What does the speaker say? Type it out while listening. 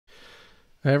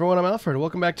Hey everyone, I'm Alfred.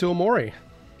 Welcome back to Omori.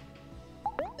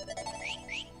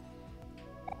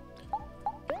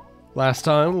 Last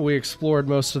time we explored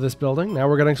most of this building. Now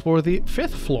we're going to explore the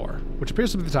 5th floor, which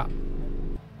appears to be the top.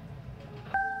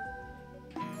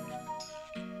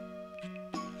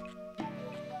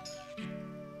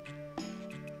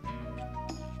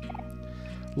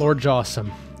 Lord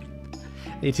Jawsum,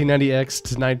 1890X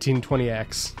to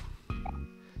 1920X.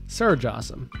 Sir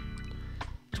Jawsum,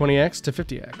 20X to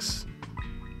 50X.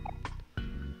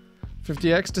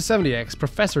 50X to 70X,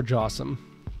 Professor Jawsum.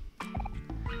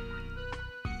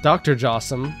 Dr.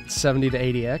 Jawsum, 70 to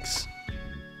 80X.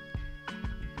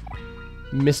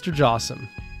 Mr. Jawsum,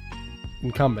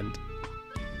 incumbent.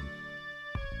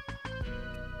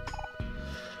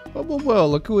 Whoa,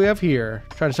 look who we have here.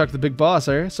 Trying to talk to the big boss,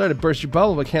 eh? Sorry to burst your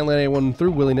bubble, but can't let anyone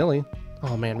through willy-nilly.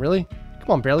 Oh man, really?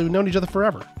 Come on, Barely, we've known each other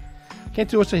forever. Can't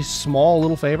do us a small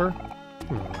little favor?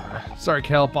 Sorry,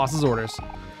 Cal, boss's orders.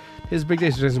 His big day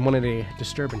doesn't want any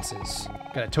disturbances.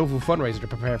 Got a tofu fundraiser to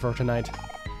prepare for tonight.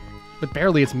 But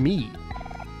Barely, it's me.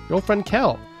 Your old friend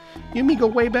Kel. You and me go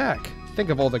way back. Think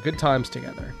of all the good times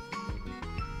together.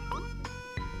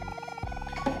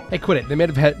 Hey, quit it. They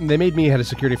made me head of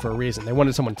security for a reason. They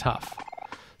wanted someone tough.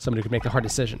 Someone who could make the hard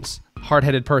decisions.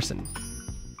 Hard-headed person.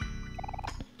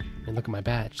 And look at my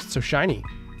badge. It's so shiny.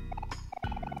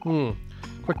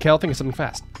 Quick, Kel, think of something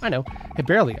fast. I know. Hey,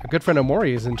 Barely, a good friend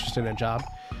Omori is interested in a job.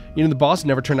 You know the boss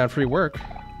never turned out free work.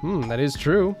 That is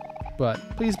true. But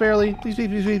please, Barely,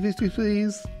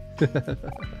 please.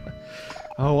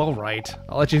 Oh, all right.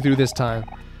 I'll let you through this time.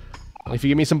 Only if you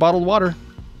give me some bottled water.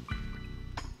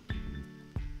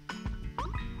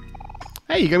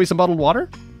 Hey, you got me some bottled water?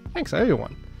 Thanks, I owe you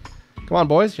one. Come on,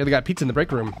 boys. You got pizza in the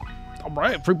break room. All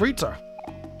right, free pizza.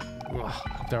 Ugh,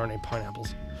 hope there aren't any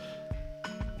pineapples.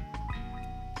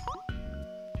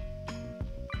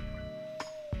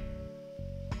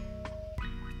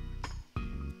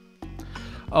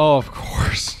 Oh, of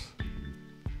course.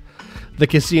 The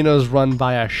casino's run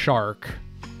by a shark.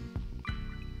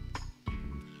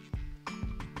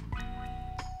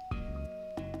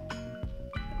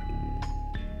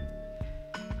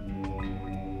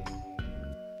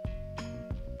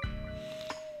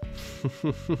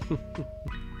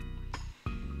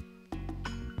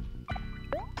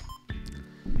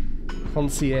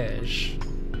 Concierge.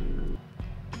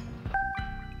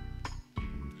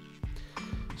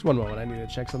 Just one moment, I need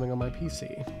to check something on my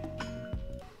PC.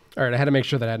 Alright, I had to make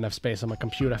sure that I had enough space on my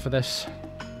computer for this.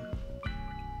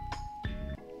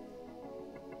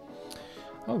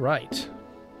 Alright.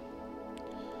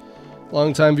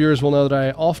 Long-time viewers will know that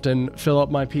I often fill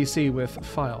up my PC with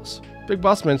files. Big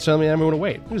Boss Man's telling me I'm going to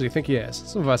wait. Who does he think he is?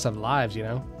 Some of us have lives, you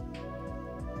know.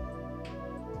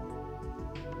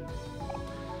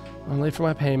 I'm late for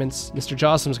my payments. Mr.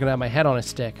 Jawsum's going to have my head on a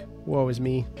stick. Woe is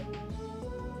me.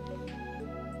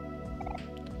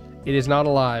 It is not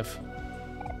alive.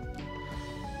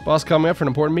 Boss called me up for an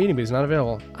important meeting, but he's not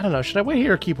available. I don't know, should I wait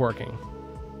here or keep working?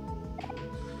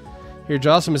 Here,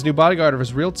 Jawsum, his new bodyguard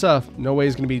is real tough. No way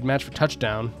he's going to be matched for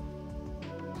touchdown.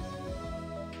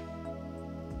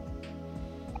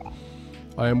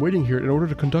 I am waiting here in order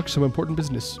to conduct some important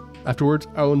business. Afterwards,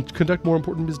 I will conduct more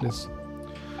important business.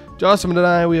 Jawsum and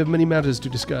I, we have many matters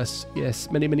to discuss. Yes,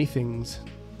 many things.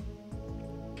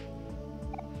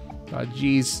 Oh,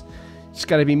 jeez. It's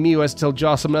gotta be me who has to tell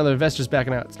Jawsum and other investors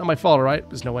backing out. It's not my fault, alright?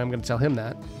 There's no way I'm gonna tell him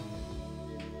that.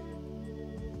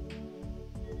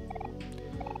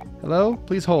 Hello?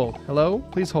 Please hold. Hello?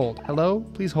 Please hold. Hello?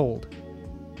 Please hold.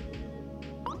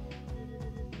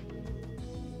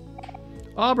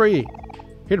 Aubrey!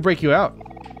 Here to break you out.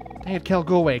 Dang it, Kel,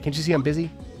 go away. Can't you see I'm busy?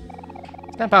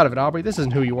 Snap out of it, Aubrey. This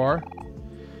isn't who you are.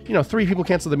 You know, 3 people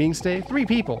canceled the meeting today. 3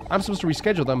 people. I'm supposed to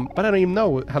reschedule them, but I don't even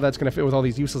know how that's gonna fit with all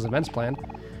these useless events planned.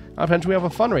 Not to mention we have a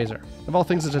fundraiser. Of all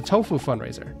things, it's a tofu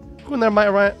fundraiser. Who in their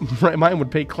right mind would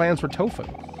pay clams for tofu?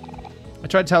 I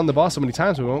tried telling the boss so many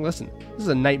times, but he won't listen. This is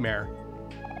a nightmare.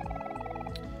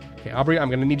 Okay, Aubrey, I'm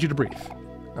gonna need you to breathe.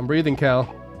 I'm breathing,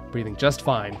 Kel. Breathing just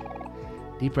fine.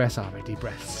 Deep breaths, Aubrey, deep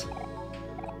breaths.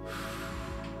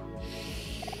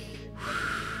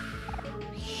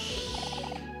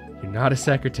 You're not a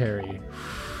secretary.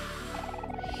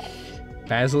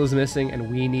 Basil is missing,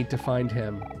 and we need to find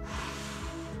him.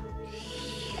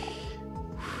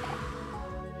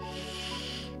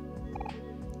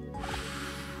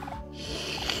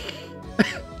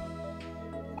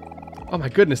 Oh my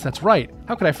goodness, that's right.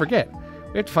 How could I forget?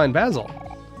 We have to find Basil.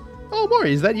 Oh,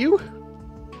 Omori, is that you?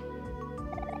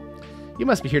 You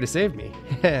must be here to save me.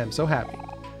 I'm so happy.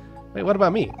 Wait, what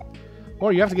about me?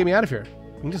 Omori, you have to get me out of here.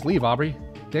 You can just leave, Aubrey.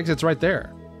 The exit's right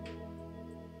there.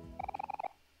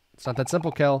 It's not that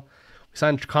simple, Kel. We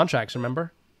signed contracts,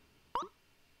 remember?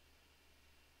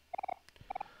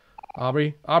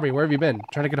 Aubrey, where have you been?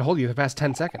 Trying to get a hold of you for the past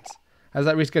 10 seconds. How's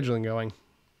that rescheduling going?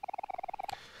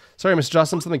 Sorry, Mr.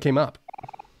 Jawsum, something came up.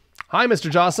 Hi,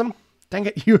 Mr. Jawsum. Dang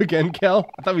it, you again, Kel.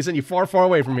 I thought we sent you far, far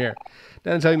away from here.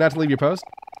 Didn't I tell you not to leave your post?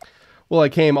 Well, I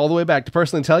came all the way back to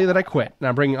personally tell you that I quit, and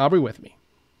I'm bringing Aubrey with me.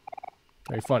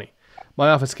 Very funny. My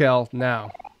office, Kel,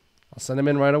 now. I'll send him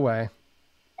in right away.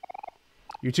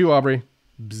 You too, Aubrey.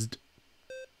 Bzzzt.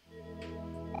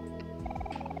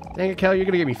 Dang it, Kel, you're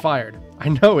gonna get me fired. I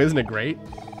know, isn't it great?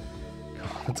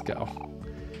 Let's go.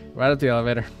 Right up the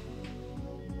elevator.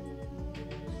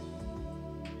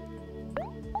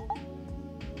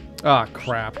 Ah, oh,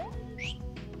 crap.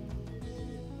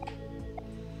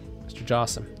 Mr.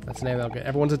 Jawsum. That's the name that'll get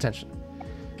everyone's attention.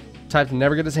 Type to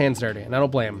never get his hands dirty, and I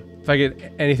don't blame him. If I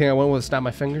get anything I want with, snap my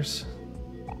fingers.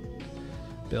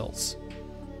 Bills.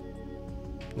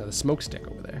 Another smoke stick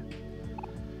over there.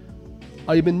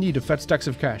 I am in need of fat stacks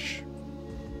of cash.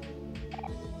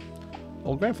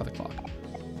 Old grandfather clock.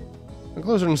 On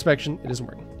closer inspection, it isn't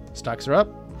working. Stocks are up.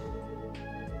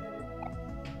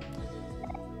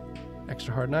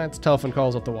 Extra hard nights. Telephone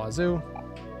calls up the wazoo.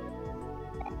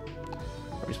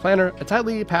 Harvey's planner. A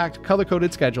tightly packed,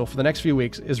 color-coded schedule for the next few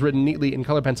weeks is written neatly in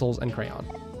color pencils and crayon.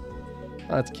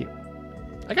 Oh, that's cute.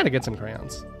 I gotta get some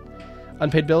crayons.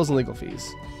 Unpaid bills and legal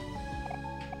fees.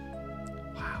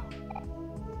 Wow.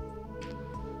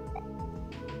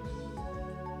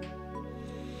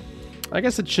 I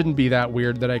guess it shouldn't be that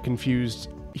weird that I confused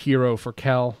Hero for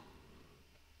Kel.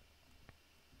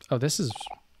 Oh, this is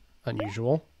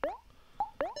unusual.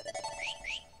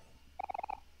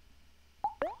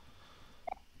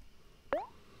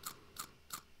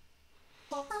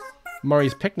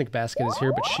 Mari's picnic basket is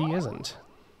here, but she isn't.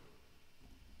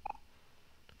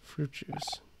 Fruit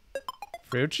juice.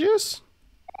 Fruit juice?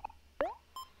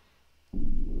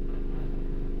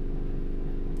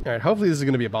 Alright, hopefully this is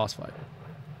going to be a boss fight.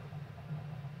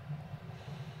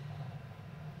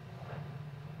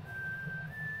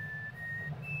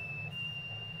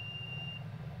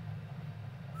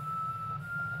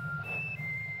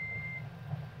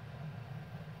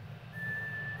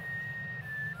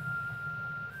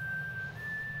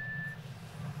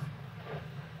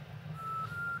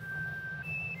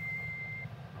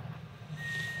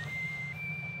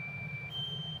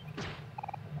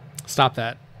 Stop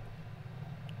that.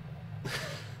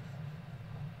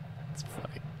 It's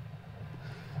funny.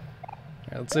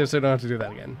 Alright, let's see if I don't have to do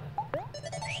that again.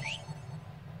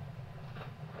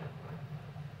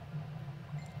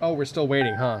 Oh, we're still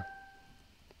waiting, huh?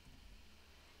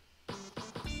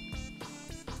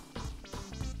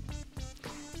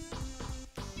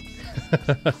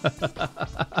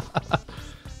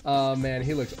 Oh man,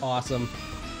 he looks awesome.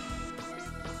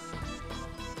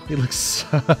 He looks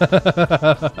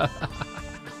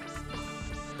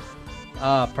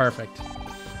ah, perfect.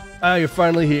 Ah, you're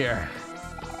finally here.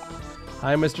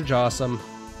 Hi, Mr. Jawsum.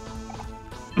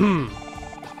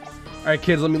 Alright,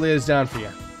 kids, let me lay this down for you.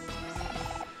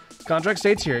 The contract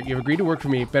states here, you've agreed to work for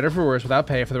me, better for worse, without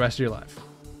pay for the rest of your life.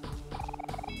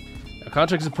 A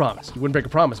contract is a promise. You wouldn't break a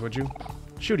promise, would you?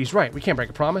 Shoot, he's right. We can't break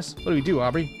a promise. What do we do,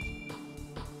 Aubrey?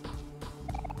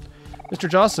 Mr.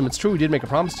 Jawsum, it's true we did make a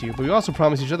promise to you, but we also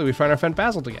promised each other we'd find our friend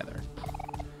Basil together.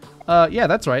 Yeah,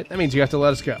 that's right. That means you have to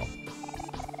let us go.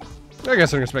 I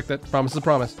guess I can respect that. Promise is a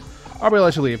promise. Aubrey will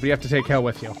let you leave, but you have to take Kel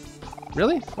with you.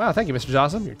 Really? Wow, thank you, Mr.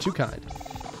 Jawsum. You're too kind.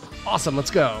 Awesome,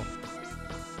 let's go.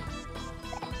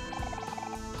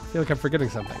 I feel like I'm forgetting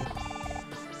something.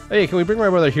 Hey, can we bring my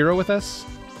brother Hero with us?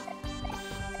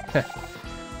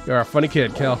 You're a funny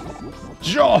kid, Kel.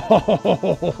 Joe!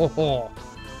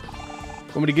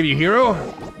 Want me to give you Hero?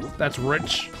 That's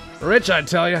rich. Rich, I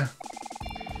tell ya.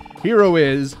 Hero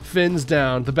is, fins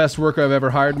down, the best worker I've ever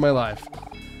hired in my life.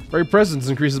 Very presence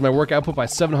increases my work output by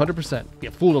 700%. Be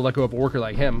a fool to let go of a worker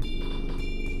like him.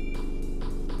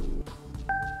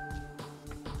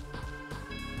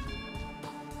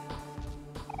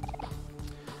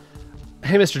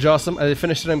 Hey, Mr. Jawsum, I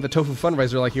finished tonight with the tofu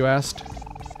fundraiser like you asked.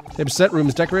 The set room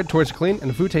is decorated, towards clean, and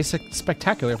the food tastes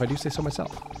spectacular if I do say so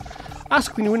myself.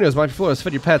 Ask clean your windows, mop your floors,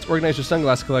 feed your pets, organize your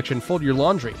sunglass collection, fold your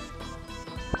laundry.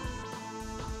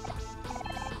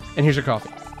 And here's your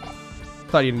coffee.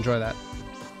 Thought you'd enjoy that.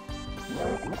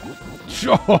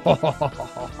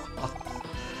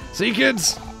 See,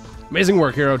 kids? Amazing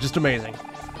work, Hero. Just amazing.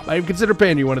 Might even consider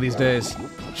paying you one of these days.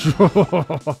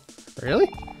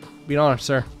 Really? Be an honor,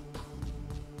 sir.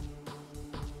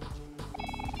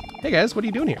 Hey, guys. What are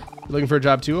you doing here? You looking for a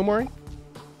job too, Omori?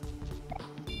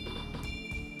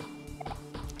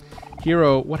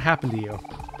 Hero, what happened to you?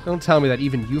 Don't tell me that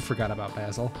even you forgot about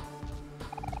Basil.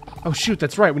 Oh shoot,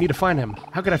 that's right. We need to find him.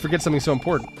 How could I forget something so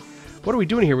important? What are we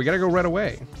doing here? We gotta go right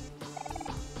away.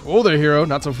 Oh there, hero.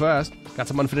 Not so fast. Got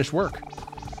some unfinished work.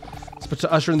 Let's put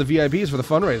to usher in the VIPs for the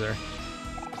fundraiser.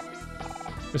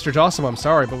 Mr. Jawsum, I'm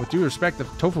sorry, but with due respect, the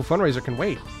tofu fundraiser can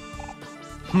wait.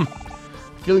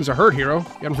 Feelings are hurt, hero.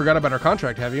 You haven't forgot about our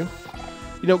contract, have you?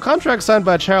 You know, contracts signed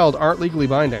by a child aren't legally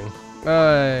binding.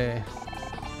 I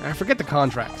forget the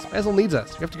contracts. Basil needs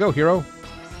us. We have to go, hero.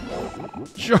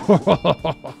 Sure.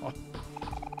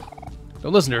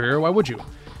 Don't listen to her, hero. Why would you?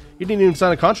 You didn't even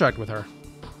sign a contract with her.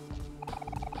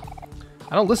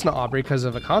 I don't listen to Aubrey because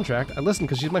of a contract. I listen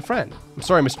because she's my friend. I'm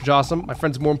sorry, Mr. Jawsum. My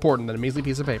friend's more important than a measly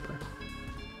piece of paper.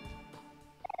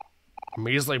 A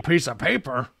measly piece of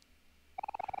paper?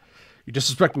 You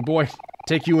disrespect me, boy.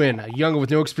 Take you in, a young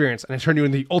with no experience, and I turn you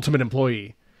into the ultimate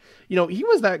employee. You know, he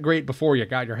was that great before you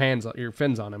got your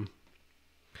fins on him.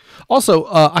 Also,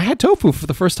 I had tofu for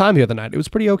the first time the other night. It was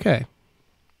pretty okay.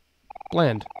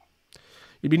 Bland.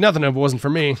 You'd be nothing if it wasn't for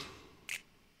me.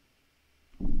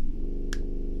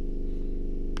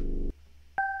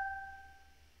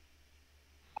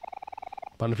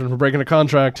 Punishment for breaking a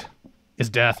contract is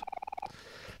death.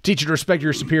 Teach you to respect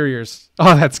your superiors.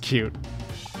 Oh, that's cute.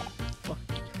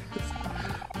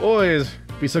 Boys,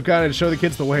 be so kind to show the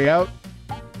kids the way out.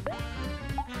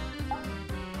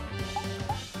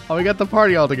 Oh, we got the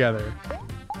party all together.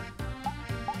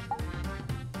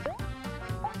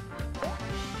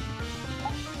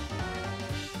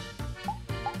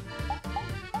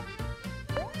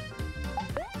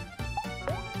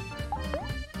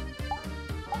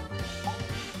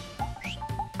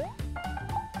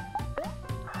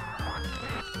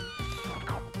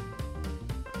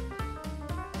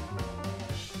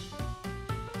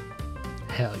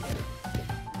 Hell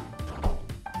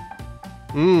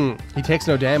yeah. He takes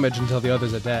no damage until the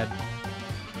others are dead.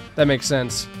 That makes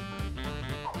sense.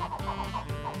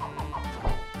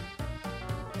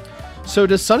 So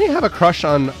does Sunny have a crush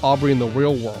on Aubrey in the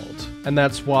real world? And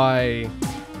that's why...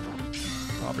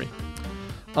 Aubrey.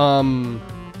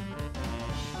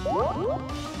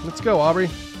 Let's go, Aubrey.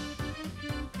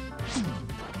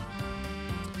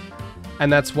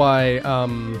 And that's why,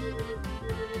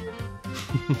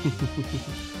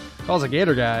 calls a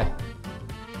gator guy.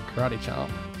 Karate chomp.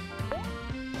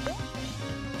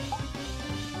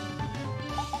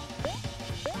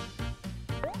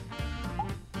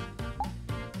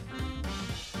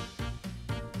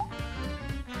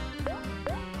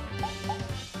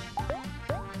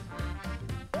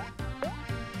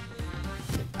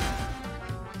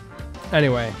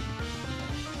 Anyway.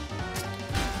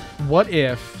 What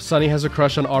if Sunny has a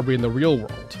crush on Aubrey in the real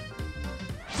world?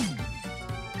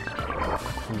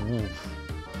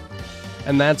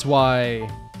 And that's why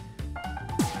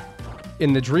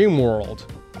in the dream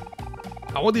world,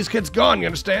 I want these kids gone, you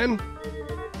understand?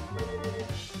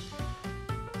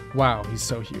 Wow, he's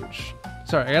so huge.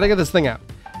 Sorry, I gotta get this thing out.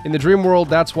 In the dream world,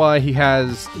 that's why Aubrey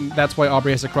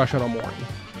has a crush on Omori.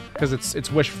 Because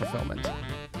it's wish fulfillment.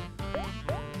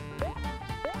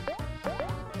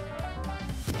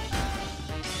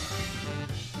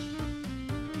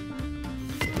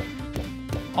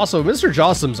 Also, Mr.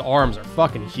 Jawsum's arms are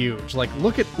fucking huge. Like,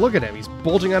 look at him. He's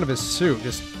bulging out of his suit.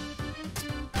 Just,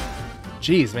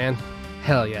 jeez, man.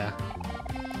 Hell yeah.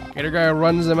 Gator guy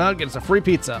runs him out, gets a free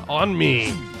pizza on me.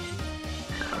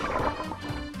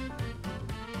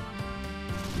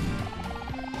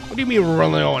 What do you mean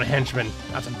run their own henchman?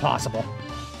 That's impossible.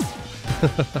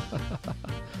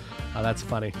 Oh, that's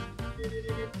funny.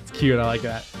 It's cute. I like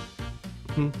that.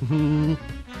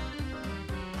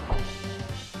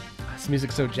 This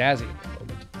music's so jazzy.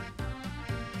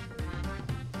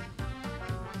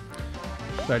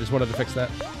 Sorry, I just wanted to fix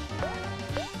that.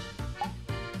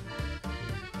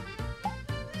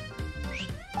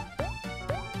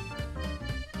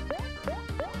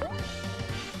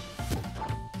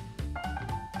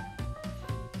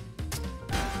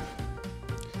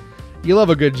 You love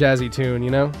a good jazzy tune,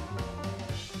 you know?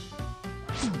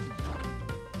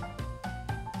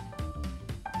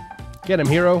 Get him,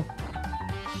 hero.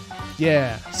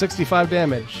 Yeah, 65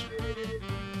 damage.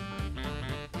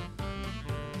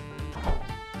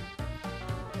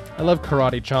 I love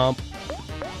Karate Chomp.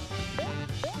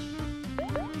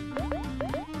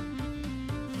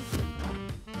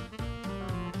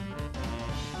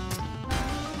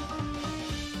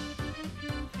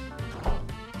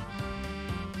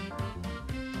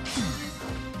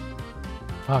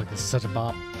 Fuck, this is such a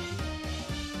bop.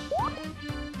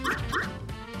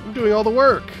 I'm doing all the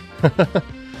work.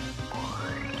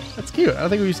 That's cute. I don't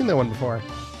think we've seen that one before.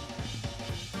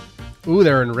 Ooh,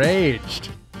 they're enraged.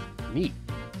 Neat.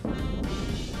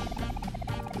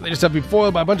 They just have to be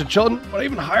foiled by a bunch of children. What do I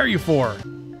even hire you for?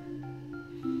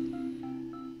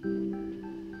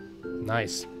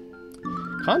 Nice.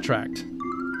 Contract.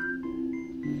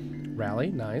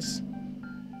 Rally, nice.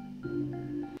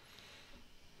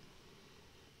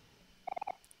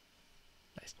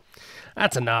 Nice.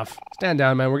 That's enough. Stand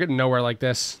down, man. We're getting nowhere like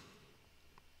this.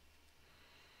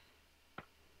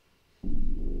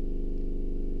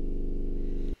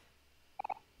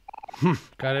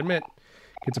 Gotta admit,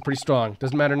 kids are pretty strong.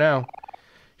 Doesn't matter now.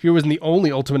 Hugh wasn't the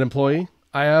only ultimate employee.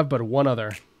 I have but one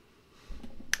other.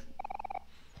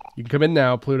 You can come in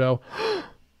now, Pluto.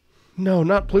 No,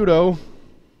 not Pluto.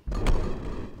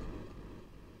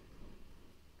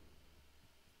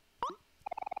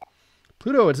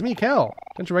 Pluto, it's me, Kel.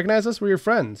 Don't you recognize us? We're your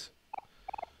friends.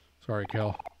 Sorry,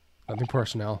 Kel. Nothing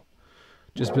personal.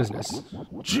 Just business.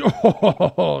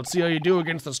 Oh, see how you do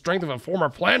against the strength of a former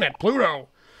planet, Pluto.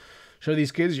 Show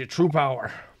these kids your true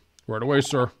power. Right away,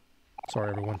 sir. Sorry,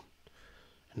 everyone.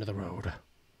 End of the road.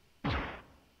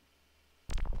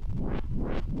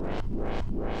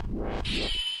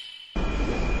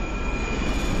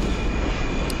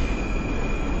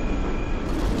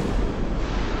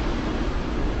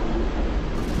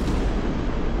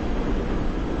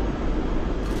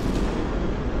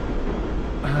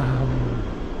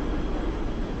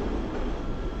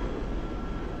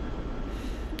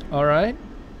 All right.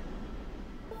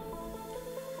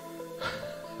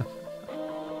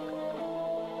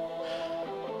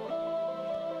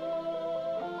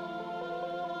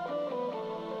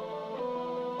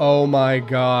 Oh my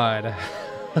God.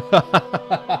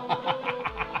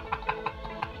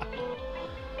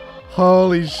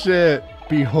 Holy shit.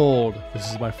 Behold, this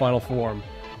is my final form.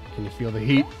 Can you feel the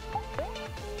heat?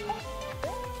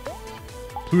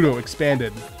 Pluto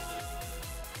expanded.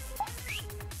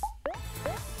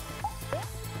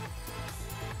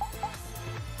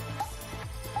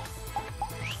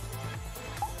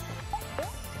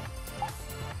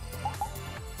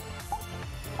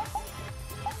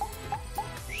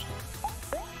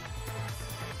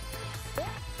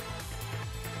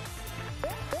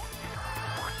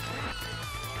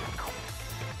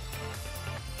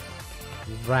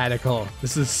 Radical.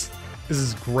 This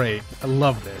is great. I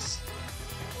love this.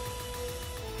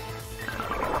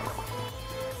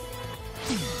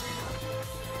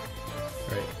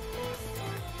 Right.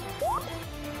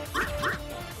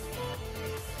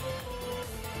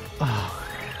 Oh,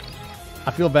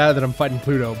 I feel bad that I'm fighting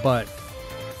Pluto, but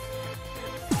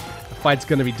the fight's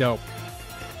gonna be dope.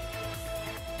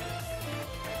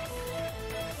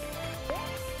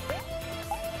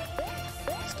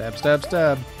 Stab, stab,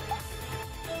 stab.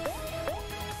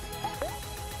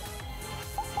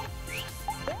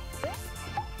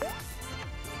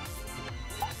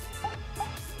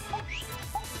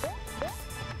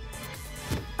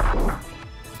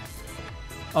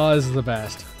 Oh, this is the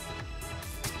best.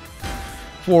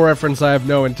 For reference, I have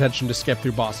no intention to skip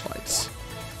through boss fights.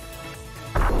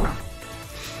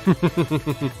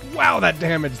 Wow, that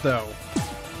damage, though.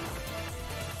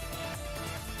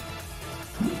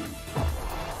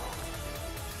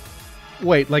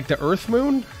 Wait, like the Earth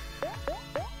Moon?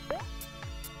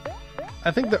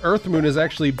 I think the Earth Moon is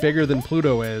actually bigger than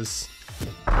Pluto is.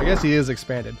 I guess he is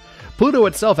expanded. Pluto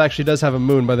itself actually does have a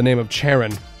moon by the name of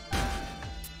Charon.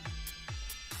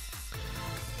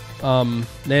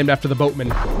 Named after the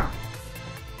boatman.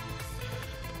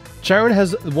 Charon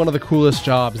has one of the coolest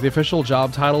jobs. The official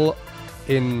job title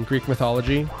in Greek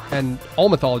mythology, and all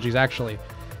mythologies actually,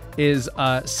 is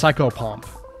psychopomp.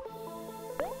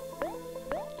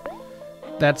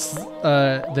 That's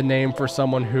the name for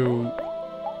someone who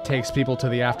takes people to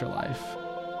the afterlife.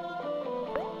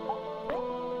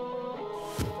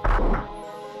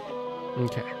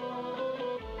 Okay.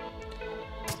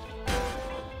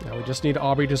 Now we just need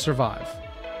Aubrey to survive.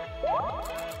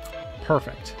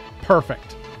 Perfect.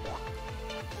 Perfect.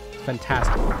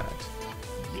 Fantastic, in fact.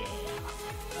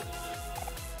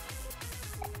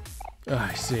 Oh,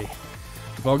 I see.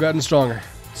 We've all gotten stronger.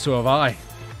 So have I.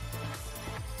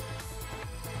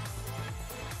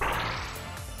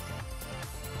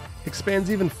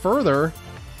 Expands even further.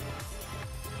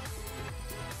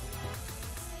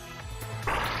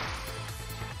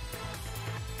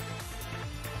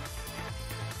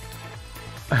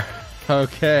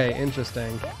 Okay,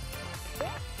 interesting.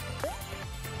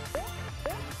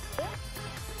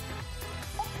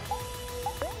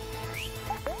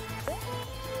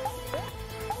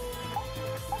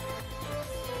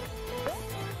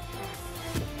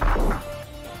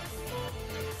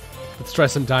 Let's try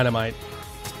some dynamite.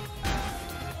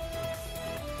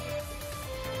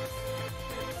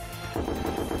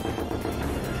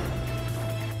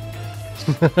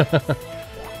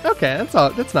 Okay, that's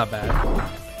all. That's not bad.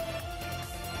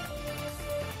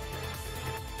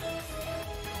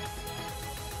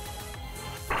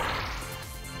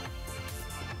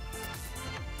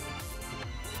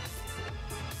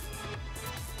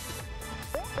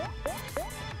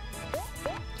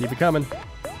 Keep it coming.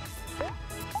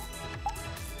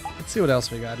 Let's see what else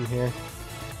we got in here.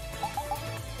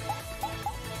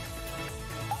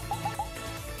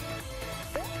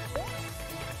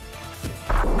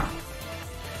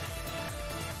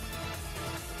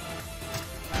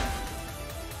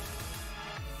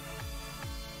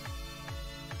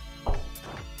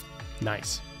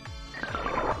 Nice.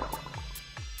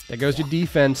 There goes your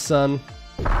defense, son.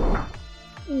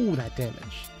 Ooh, that damage.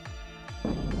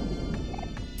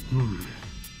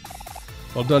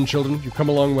 Well done, children. You've come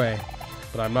a long way.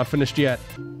 But I'm not finished yet.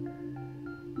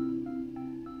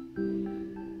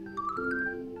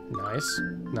 Nice.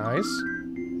 Nice.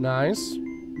 Nice.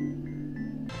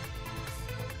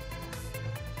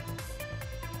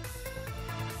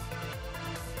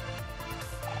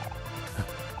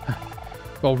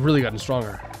 Well, really gotten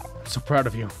stronger. I'm so proud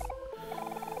of you.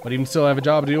 But even still, I have a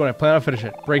job to do and I plan on finishing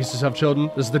it. Brace yourself,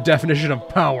 children. This is the definition of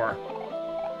power.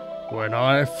 When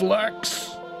I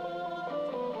flex...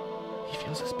 He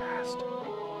feels his best.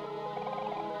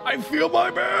 I feel my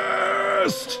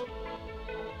best!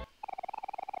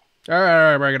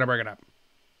 Alright, break it up, break it up.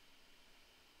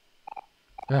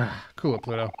 Ah, cool it,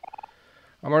 Pluto.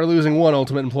 I'm already losing one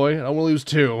ultimate employee, and I want to lose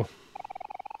two.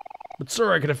 But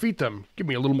sir, I can defeat them. Give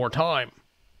me a little more time.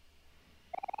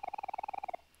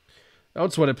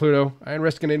 Don't sweat it, Pluto. I ain't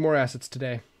risking any more assets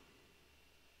today.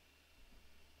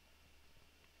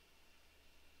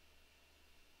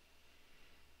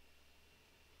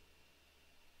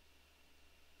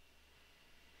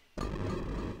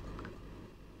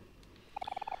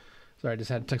 Sorry, I just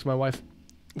had to text my wife.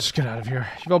 Just get out of here.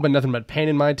 You've all been nothing but pain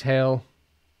in my tail.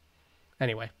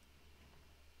 Anyway.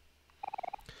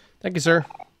 Thank you, sir.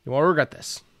 You won't regret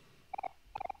this.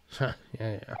 Huh,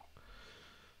 yeah.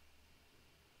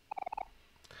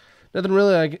 Nothing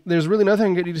really, there's really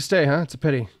nothing to get you to stay, huh? It's a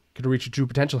pity. Could reach your true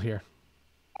potential here.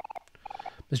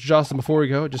 Mr. Jawsum, before we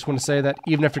go, I just want to say that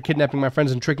even after kidnapping my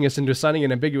friends and tricking us into signing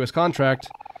an ambiguous contract,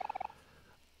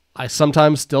 I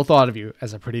sometimes still thought of you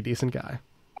as a pretty decent guy.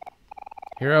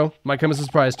 Hero, might come as a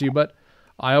surprise to you, but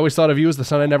I always thought of you as the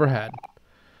son I never had.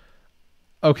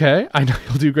 Okay, I know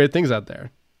you'll do great things out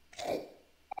there.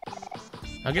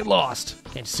 Now get lost.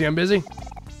 Can't you see I'm busy?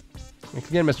 Thanks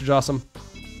again, Mr. Jawsum.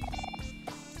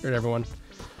 Alright, everyone.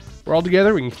 We're all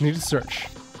together, we can continue to search.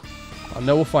 I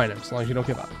know we'll find him, as long as you don't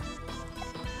give up.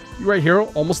 You're right, hero.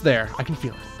 Almost there. I can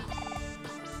feel it.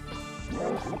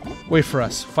 Wait for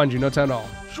us. Find you no time at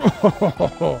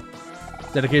all.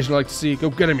 Dedication I like to see. Go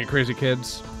get him, you crazy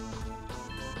kids.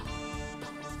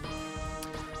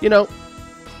 You know,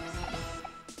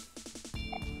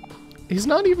 he's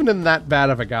not even in that bad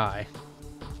of a guy.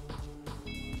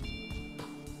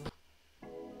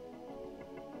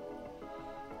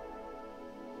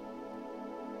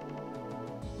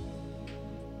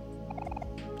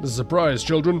 This is a surprise,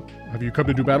 children. Have you come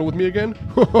to do battle with me again?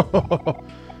 I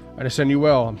understand you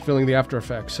well. I'm feeling the after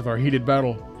effects of our heated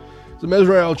battle. The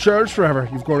Mesrael charged forever.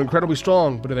 You've grown incredibly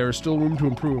strong, but there is still room to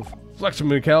improve. Flex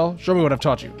with me, Kel. Show me what I've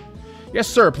taught you. Yes,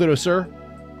 sir, Pluto, sir.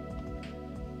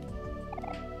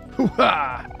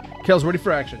 Hoo-ha! Kel's ready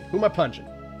for action. Who am I punching?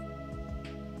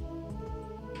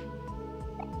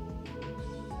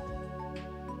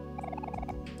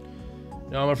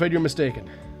 No, I'm afraid you're mistaken.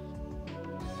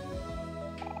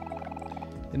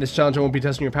 In this challenge, I won't be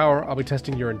testing your power. I'll be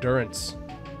testing your endurance.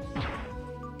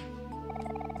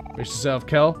 Brace yourself,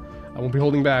 Kel. I won't be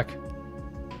holding back.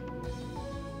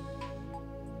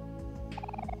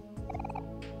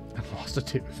 I've lost a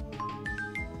tooth.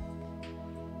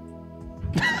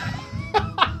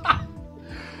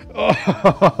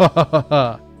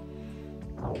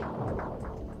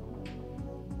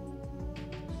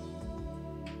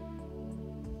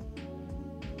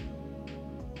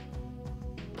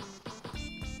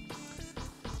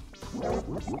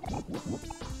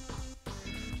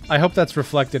 I hope that's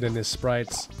reflected in his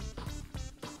sprites.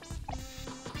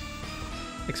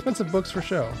 Expensive books for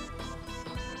show.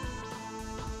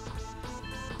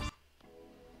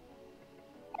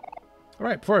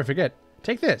 Alright, before I forget,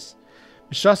 take this.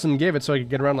 Miss Jawsum gave it so I could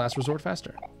get around Last Resort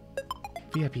faster.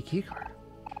 VIP keycard.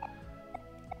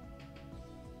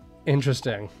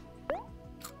 Interesting.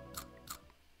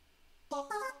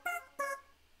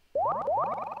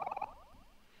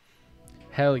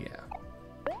 Hell yeah.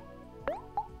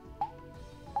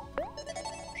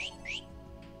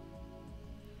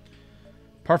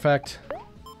 Perfect.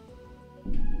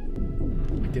 I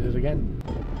did it again.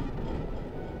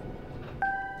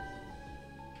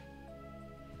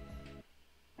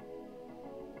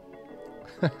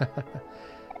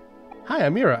 Hi,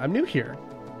 I'm Mira. I'm new here.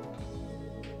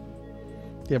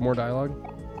 Do you have more dialogue?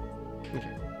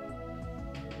 Okay.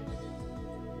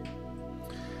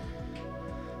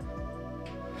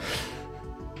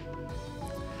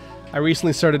 I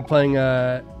recently started playing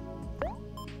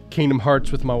Kingdom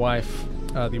Hearts with my wife.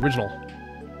 The original.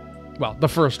 Well, the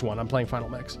first one. I'm playing Final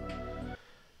Mix.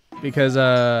 Because,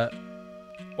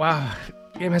 wow,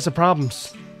 the game has some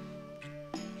problems.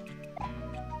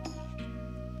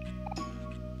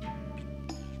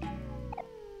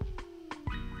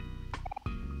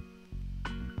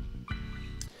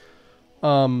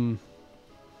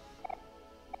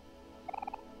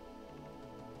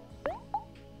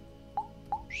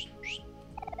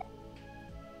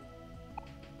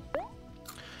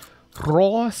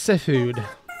 Raw seafood.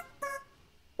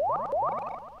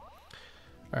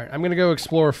 Alright, I'm gonna go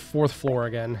explore 4th floor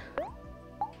again.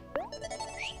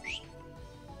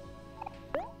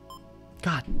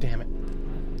 God damn it.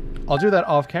 I'll do that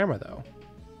off camera though.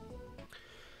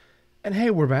 And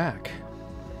hey, we're back.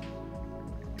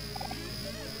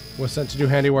 Was sent to do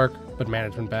handiwork, but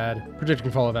management bad.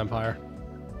 Predicting fall of empire.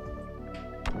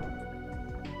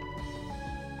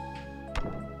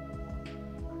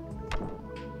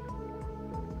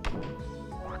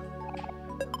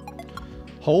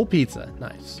 Whole pizza.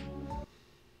 Nice.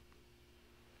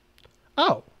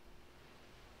 Oh.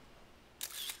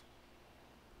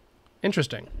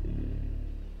 Interesting.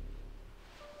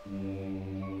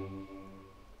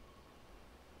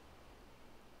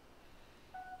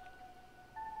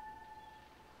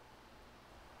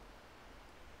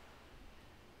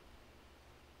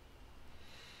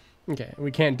 Okay, we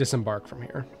can't disembark from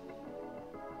here.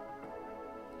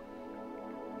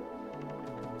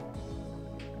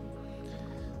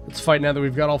 Let's fight now that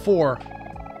we've got all 4.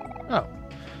 Oh.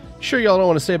 Sure y'all don't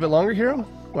want to stay a bit longer, hero?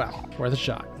 Well, worth a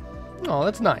shot. Oh,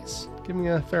 that's nice. Give me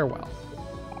a farewell.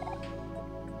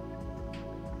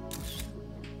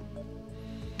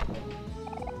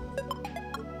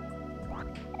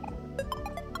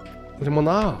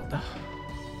 Limonade.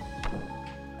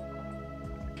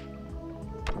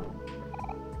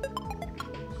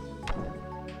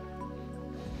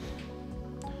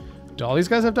 Do all these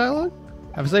guys have dialogue?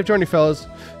 Have a safe journey, fellas.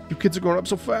 You kids are growing up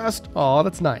so fast. Aw,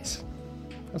 that's nice.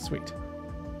 That's sweet.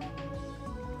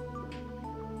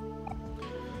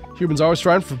 Humans always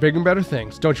striving for bigger and better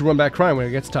things. Don't you run back crying when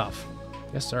it gets tough.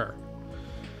 Yes, sir.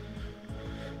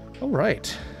 All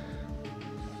right.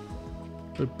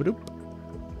 Boop-a-doop.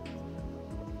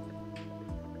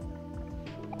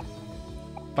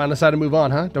 Finally decided to move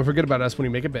on, huh? Don't forget about us when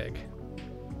you make it big.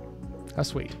 How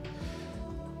sweet.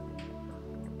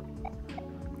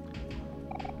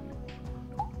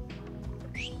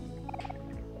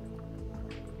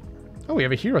 Oh, we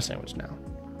have a hero sandwich now.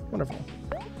 Wonderful.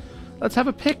 Let's have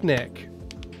a picnic.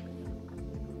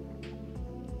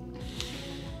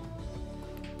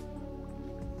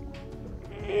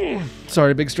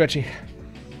 Sorry, big stretchy.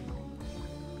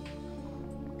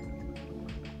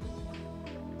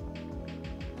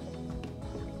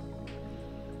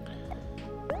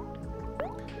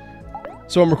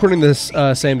 So I'm recording this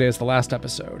same day as the last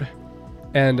episode.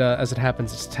 And as it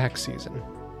happens, it's tax season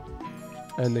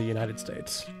in the United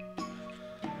States.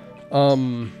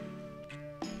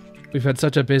 We've had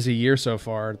such a busy year so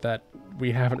far that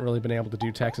we haven't really been able to do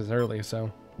taxes early,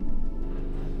 so.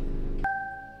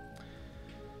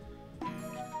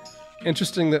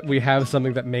 Interesting that we have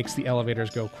something that makes the elevators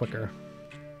go quicker.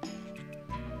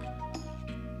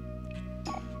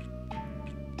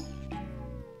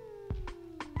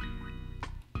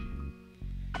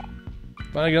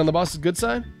 Finally get on the boss's good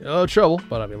side? Oh, trouble,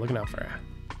 but I'll be looking out for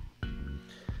you.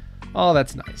 Oh,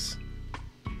 that's nice.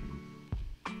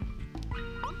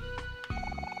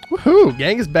 Woohoo!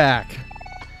 Gang is back.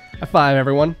 High five,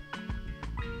 everyone.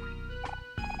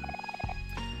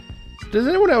 Does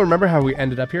anyone remember how we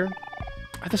ended up here?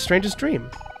 I had the strangest dream.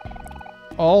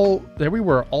 There we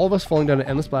were, all of us falling down an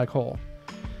endless black hole.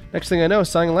 Next thing I know,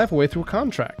 signing life away through a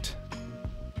contract.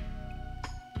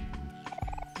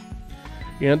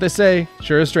 You know what they say,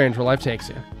 sure is strange where life takes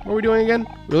you. What are we doing again?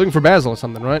 We're looking for Basil or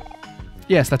something, right?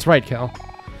 Yes, that's right, Cal.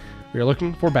 We are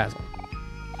looking for Basil.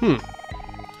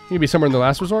 He'd be somewhere in the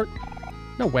last resort?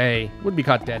 No way. Wouldn't be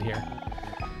caught dead here.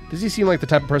 Does he seem like the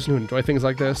type of person who would enjoy things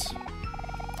like this?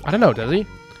 I don't know, does he?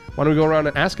 Why don't we go around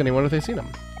and ask anyone if they've seen him?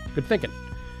 Good thinking.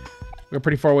 We're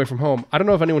pretty far away from home. I don't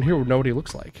know if anyone here would know what he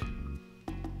looks like.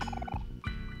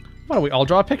 Why don't we all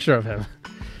draw a picture of him?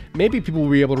 Maybe people will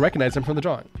be able to recognize him from the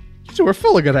drawing. So we're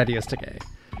full of good ideas today.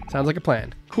 Sounds like a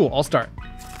plan. Cool, I'll start.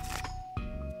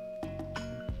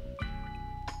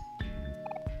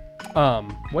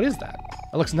 What is that?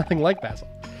 It looks nothing like Basil.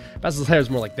 Basil's hair is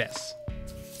more like this.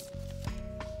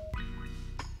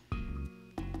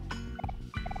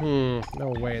 No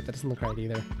way, that doesn't look right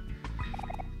either.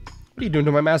 What are you doing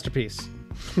to my masterpiece?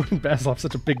 Basil has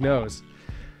such a big nose.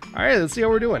 Alright, let's see how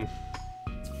we're doing.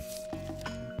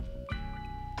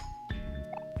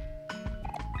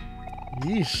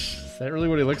 Yeesh, is that really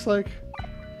what he looks like?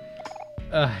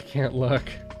 I can't look.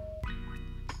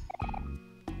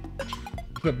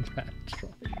 The bad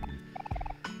drawing.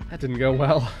 That didn't go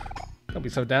well. Don't be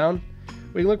so down.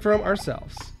 We can look for him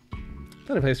ourselves.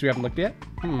 Found a place we haven't looked yet.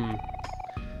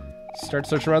 Start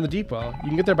searching around the depot. You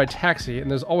can get there by taxi,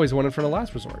 and there's always one in front of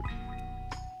Last Resort.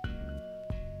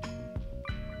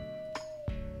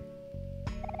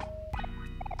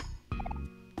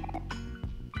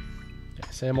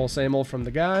 Okay, same old from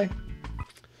the guy.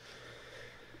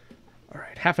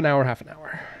 Alright, half an hour.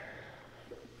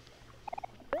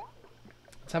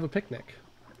 Let's have a picnic.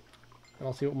 And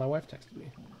I'll see what my wife texted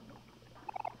me.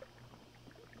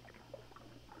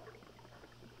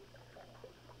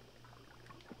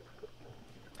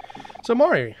 So,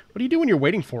 Omori, what do you do when you're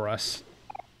waiting for us?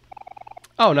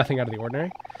 Oh, nothing out of the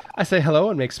ordinary. I say hello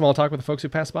and make small talk with the folks who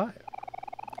pass by.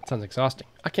 It sounds exhausting.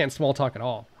 I can't small talk at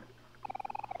all.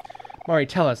 Omori,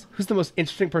 tell us, who's the most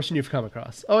interesting person you've come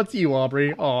across? Oh, it's you,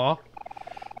 Aubrey. Aw.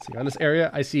 See, around this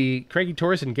area, I see cranky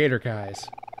tourists and gator guys.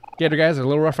 Gator guys are a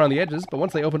little rough around the edges, but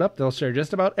once they open up, they'll share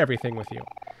just about everything with you.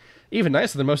 Even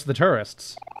nicer than most of the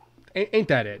tourists. Ain't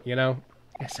that it, you know?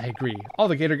 Yes, I agree. All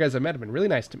the gator guys I've met have been really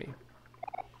nice to me.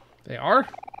 They are?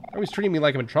 They're always treating me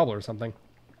like I'm in trouble or something.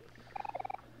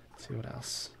 Let's see what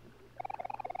else.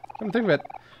 Come to think of it,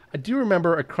 I do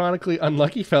remember a chronically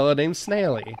unlucky fellow named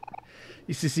Snaily.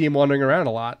 Used to see him wandering around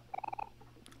a lot.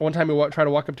 One time he tried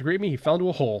to walk up to greet me, he fell into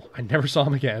a hole. I never saw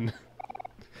him again.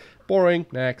 Boring.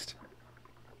 Next.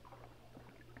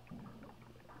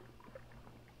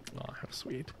 Oh, how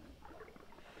sweet.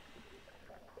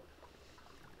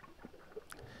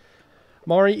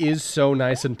 Mari is so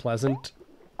nice and pleasant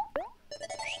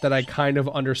that I kind of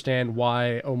understand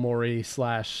why Omori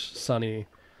 / Sunny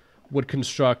would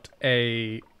construct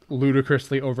a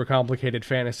ludicrously overcomplicated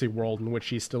fantasy world in which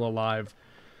she's still alive,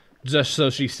 just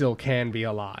so she still can be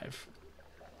alive.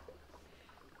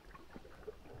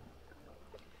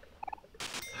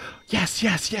 Yes,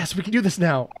 yes, yes, we can do this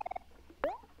now!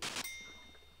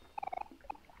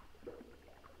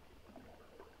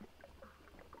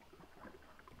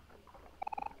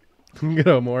 Good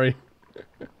Omori.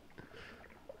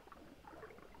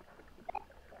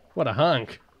 What a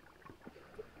hunk.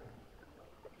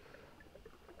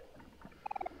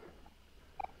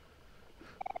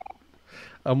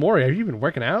 Omori, have you been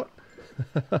working out?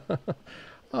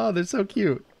 Oh, they're so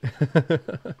cute.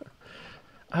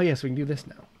 Oh, yes, we can do this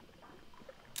now.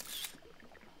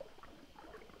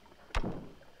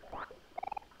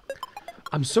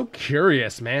 I'm so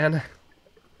curious, man.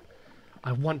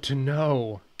 I want to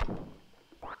know.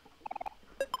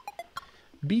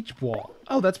 Beach ball.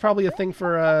 Oh, that's probably a thing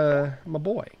for my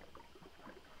boy.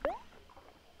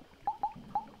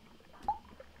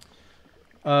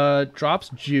 Drops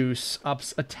juice,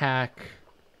 ups attack,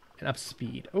 and ups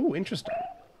speed. Oh, interesting.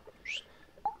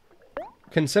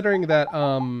 Considering that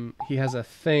he has a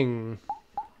thing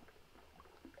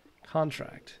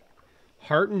contract.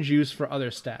 Heart and juice for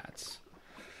other stats.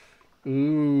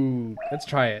 Ooh, let's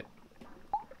try it.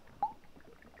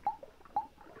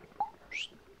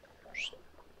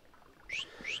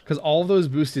 Because all of those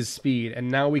boost his speed, and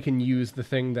now we can use the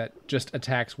thing that just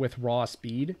attacks with raw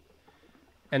speed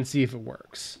and see if it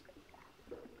works.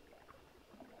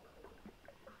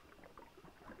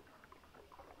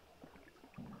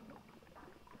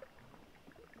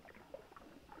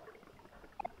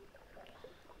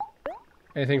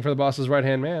 Anything for the boss's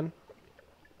right-hand man.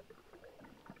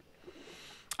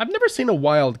 I've never seen a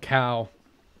wild cow.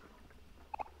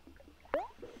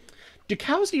 Do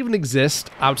cows even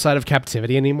exist outside of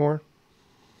captivity anymore?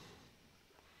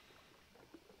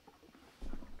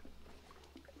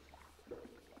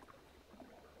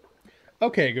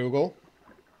 Okay, Google.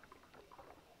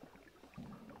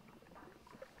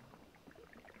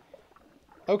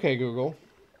 Okay, Google.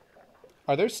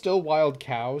 Are there still wild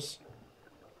cows?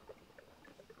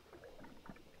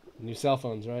 New cell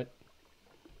phones, right?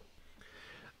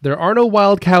 There are no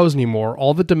wild cows anymore.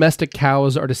 All the domestic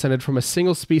cows are descended from a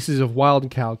single species of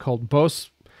wild cow called Bos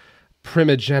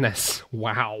primigenus.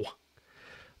 Wow.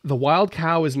 The wild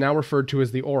cow is now referred to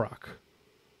as the auroch.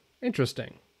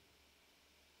 Interesting.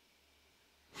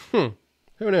 Who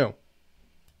knew?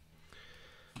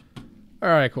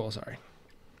 Alright, cool, sorry.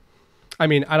 I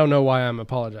mean, I don't know why I'm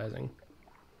apologizing.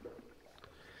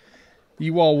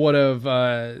 You all would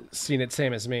have seen it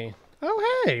same as me.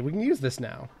 Oh, hey, we can use this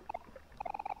now.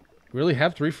 We really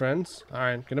have 3 friends?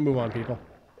 Alright, gonna move on, people.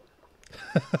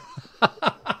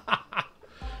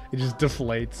 It just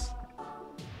deflates.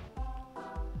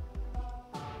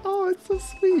 Oh, it's so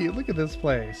sweet. Look at this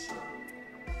place.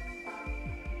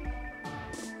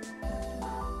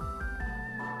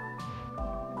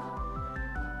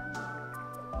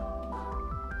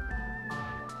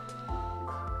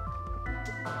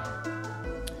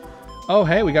 Oh,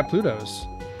 hey, we got Plutos.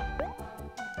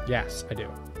 Yes, I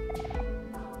do.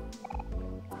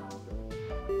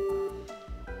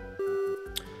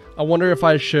 I wonder if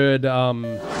I should, nah, I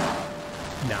won't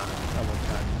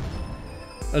try.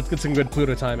 Let's get some good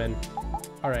Pluto time in.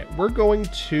 Alright, we're going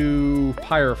to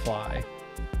Firefly.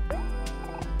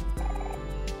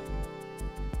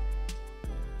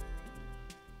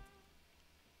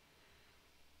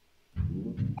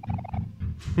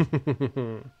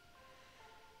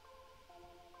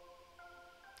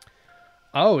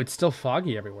 Oh, it's still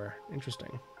foggy everywhere.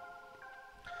 Interesting.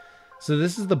 So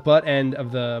this is the butt end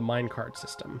of the minecart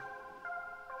system.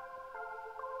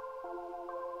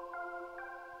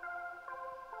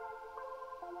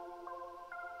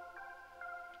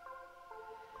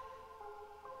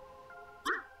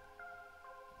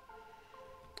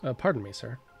 Pardon me,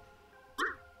 sir.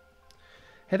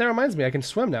 Hey, that reminds me, I can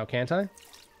swim now, can't I?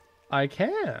 I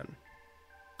can.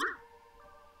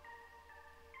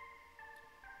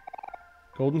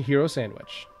 Golden Hero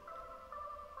Sandwich.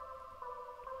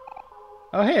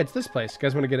 Oh, hey, it's this place. You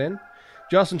guys want to get in?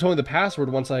 Jawsum told me the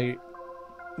password once I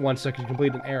could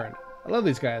complete an errand. I love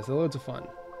these guys. They're loads of fun.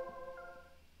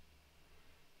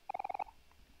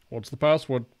 What's the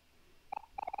password?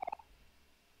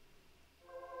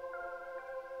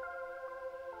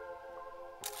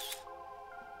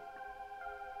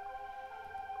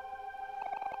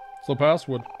 What's the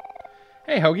password?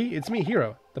 Hey, Hoagie, it's me,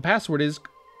 Hero. The password is...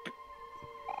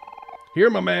 Here,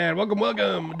 my man. Welcome,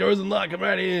 welcome. Doors unlocked. Come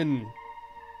right in.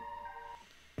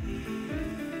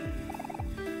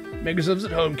 Make yourselves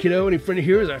at home, kiddo. Any friend of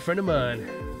yours are a friend of mine.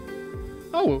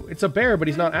 Oh, it's a bear, but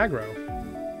he's not aggro.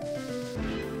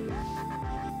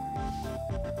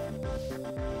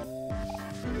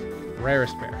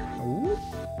 Rarest bear. Ooh.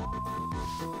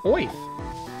 Oif.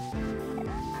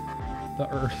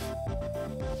 The earth.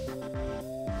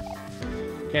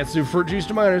 Can't serve fruit juice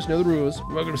to minors. Know the rules.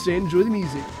 We're welcome to stay and enjoy the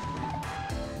music.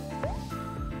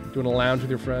 Doing a lounge with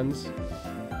your friends.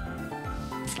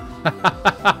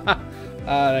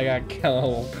 They got a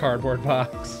little cardboard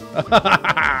box.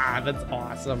 That's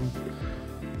awesome.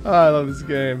 Oh, I love this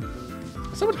game.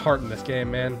 So much heart in this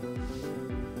game, man.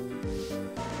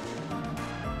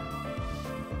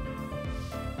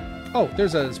 Oh,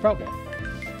 there's a sprout ball.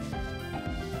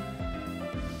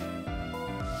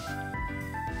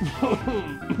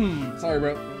 Sorry,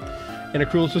 bro. In a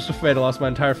cruel twist of fate, I lost my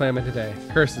entire family today.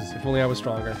 Curses, if only I was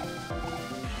stronger.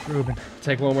 Ruben,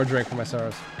 take one more drink for my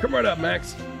sorrows. Come right up,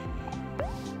 Max.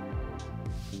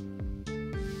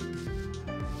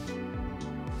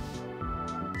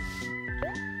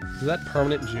 Is that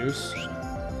permanent juice?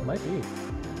 It might be.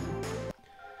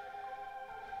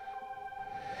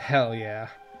 Hell yeah.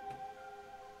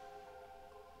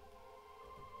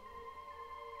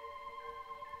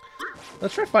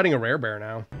 Let's try fighting a rare bear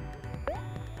now.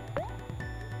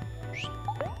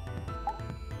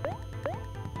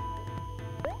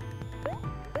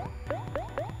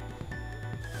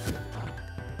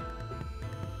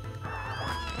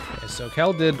 Okay, so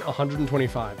Kel did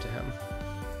 125 to him.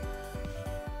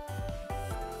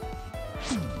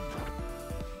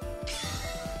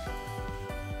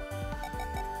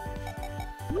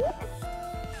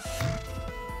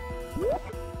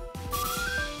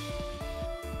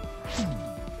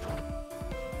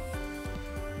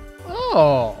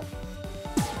 Oh,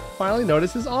 finally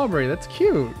notices Omori. That's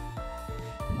cute.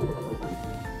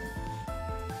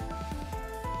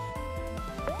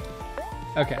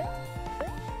 Okay.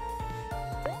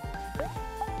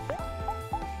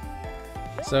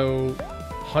 So,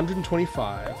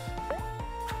 125.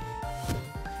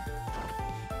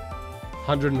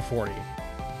 140.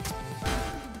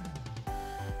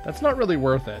 That's not really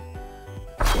worth it.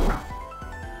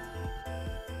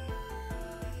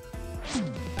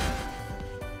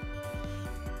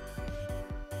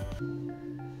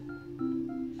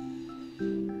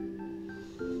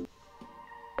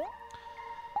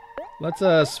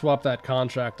 Let's swap that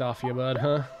contract off you, bud,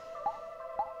 huh?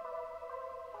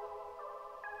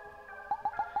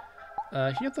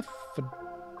 He had the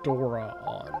fedora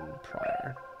on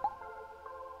prior.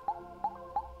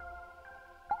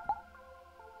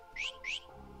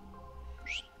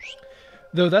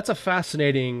 Though that's a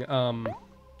fascinating, I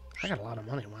got a lot of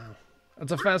money, wow.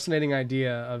 It's a fascinating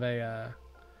idea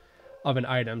of an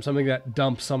item, something that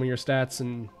dumps some of your stats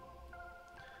and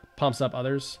pumps up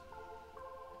others.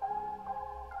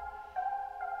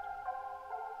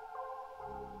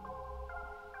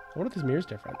 What if this mirror's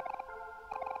different?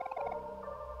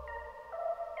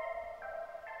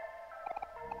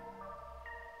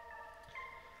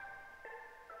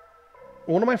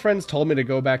 One of my friends told me to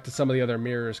go back to some of the other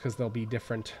mirrors because they'll be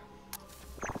different.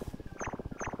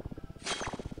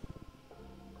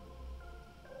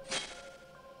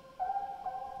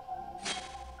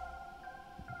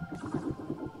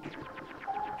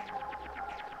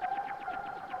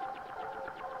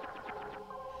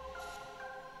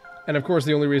 And of course,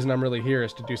 the only reason I'm really here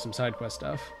is to do some side quest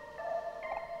stuff.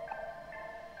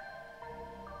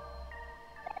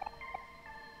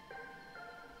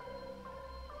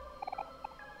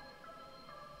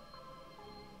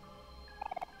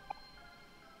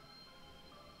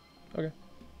 Okay.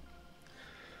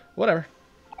 Whatever.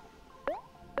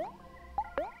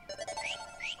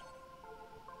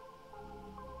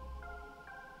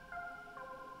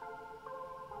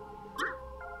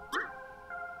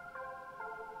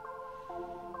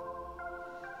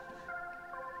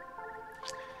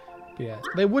 Yeah,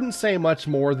 they wouldn't say much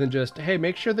more than just, hey,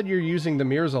 make sure that you're using the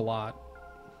mirrors a lot.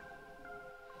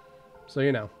 So,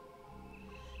 you know,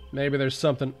 maybe there's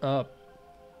something up.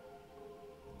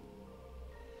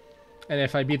 And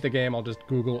if I beat the game, I'll just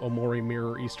Google Omori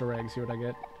mirror Easter egg, see what I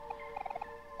get.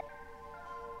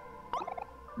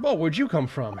 Whoa, where'd you come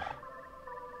from?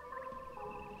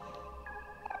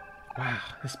 Wow,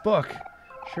 this book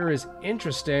sure is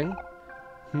interesting.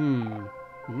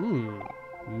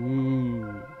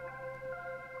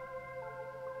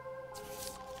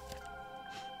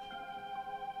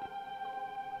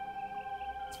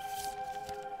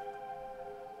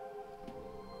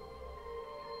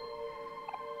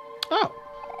 Oh!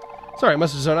 Sorry, I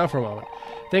must have zoned out for a moment.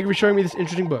 Thank you for showing me this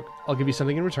interesting book. I'll give you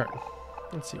something in return.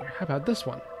 Let's see here. How about this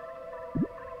one?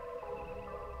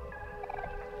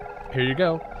 Here you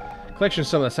go. Collection of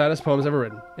some of the saddest poems ever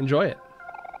written. Enjoy it.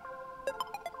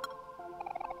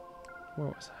 Where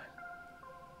was I?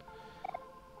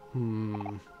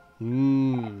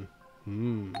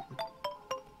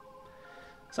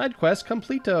 Side quest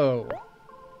completo.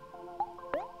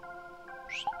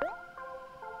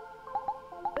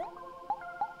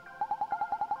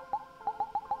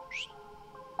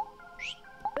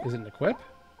 Is it an equip?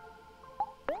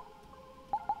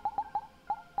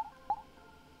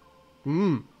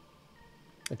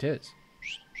 It is.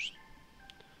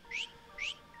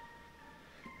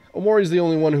 Omori's the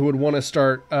only one who would want to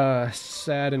start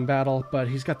sad in battle, but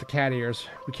he's got the cat ears.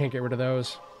 We can't get rid of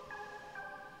those.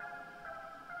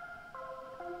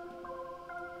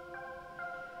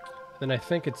 Then I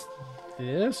think it's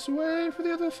this way for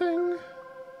the other thing.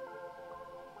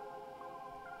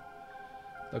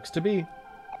 Looks to be.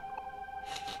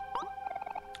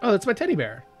 Oh, that's my teddy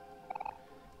bear.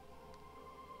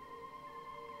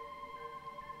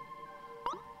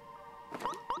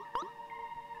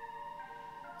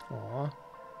 Aw.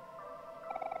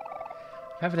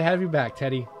 Happy to have you back,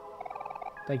 Teddy.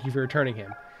 Thank you for returning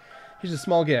him. Here's a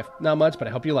small gift. Not much, but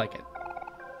I hope you like it.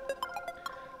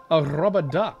 A rubber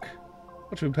duck.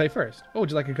 What should we play first? Oh, would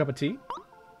you like a cup of tea?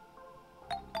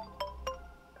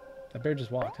 That bear just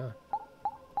walked, huh?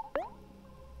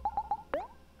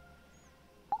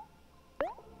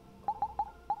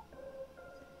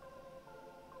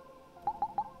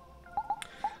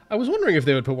 I was wondering if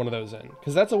they would put one of those in,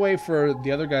 because that's a way for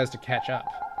the other guys to catch up.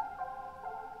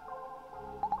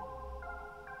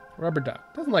 Rubber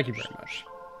duck. Doesn't like you very much.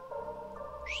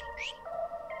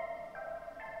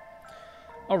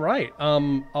 Alright,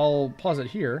 I'll pause it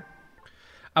here.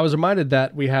 I was reminded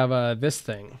that we have this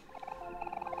thing.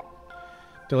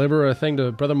 Deliver a thing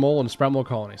to Brother Mole and Sprout Mole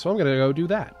Colony, so I'm going to go do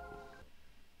that.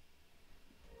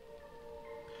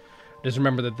 Just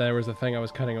remember that there was a thing I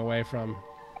was cutting away from.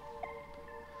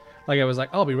 Like, I was like,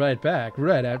 I'll be right back,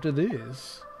 right after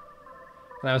this.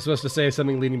 And I was supposed to say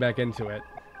something leading back into it.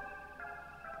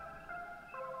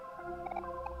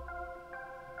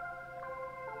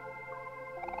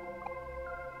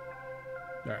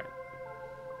 Alright.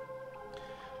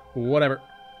 Whatever.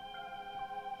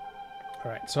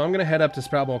 Alright, so I'm going to head up to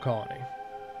Sprout Mole Colony.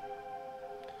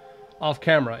 Off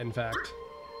camera, in fact.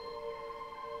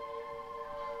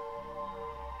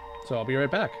 So I'll be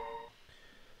right back.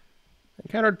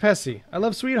 Encountered Pessy. I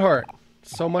love Sweetheart.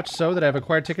 So much so that I've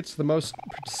acquired tickets to the most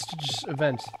prestigious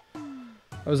event.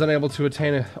 I was unable to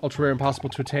attain an ultra rare impossible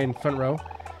to attain front row.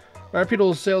 My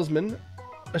reputable salesman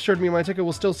assured me my ticket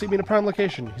will still seat me in a prime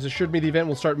location. He's assured me the event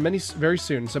will start very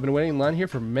soon, so I've been waiting in line here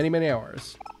for many, many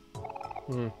hours.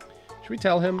 Should we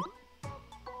tell him?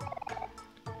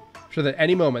 Sure that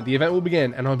any moment the event will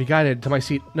begin and I'll be guided to my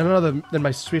seat, none other than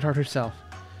my sweetheart herself.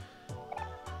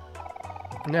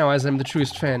 Now, as I'm the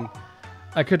truest fan,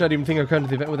 I could not even think of coming to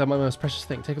the event without my most precious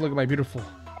thing. Take a look at my beautiful...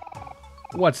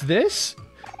 What's this?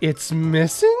 It's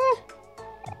missing?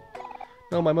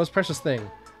 No, my most precious thing.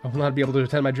 I will not be able to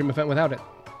attend my dream event without it.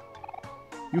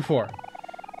 You four.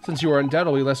 Since you are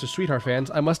undoubtedly Lester's sweetheart fans,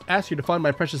 I must ask you to find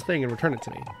my precious thing and return it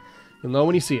to me. You'll know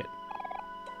when you see it.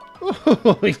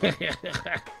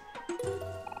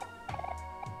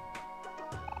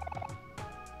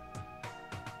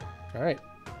 Alright.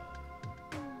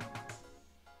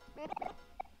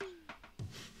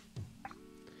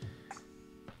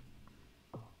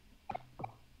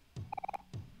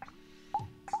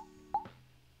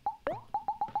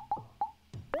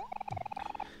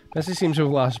 Bessie seems to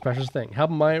have lost his precious thing.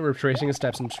 Help him by retracing his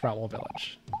steps in Sproutwell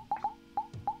Village.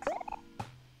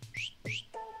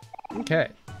 Okay.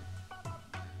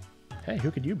 Hey,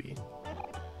 who could you be?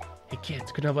 Hey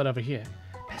kids, couldn't help but over here.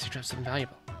 Bessie dropped something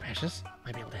valuable. Precious?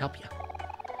 Might be able to help you.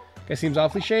 Guy seems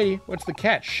awfully shady. What's the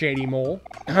catch, shady mole?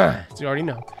 As you already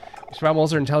know,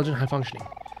 Sproutwells are intelligent, high-functioning.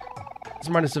 The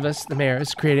smartest of us, the mayor,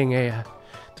 is creating a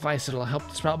device that will help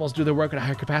the Sproutwells do their work at a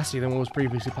higher capacity than what was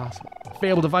previously possible. A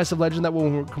fabled device of legend that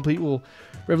will complete will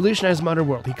revolutionize the modern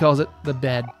world. He calls it the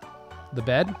bed. The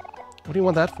bed? What do you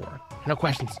want that for? No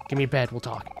questions. Give me a bed, we'll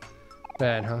talk.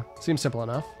 Bed, huh? Seems simple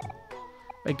enough.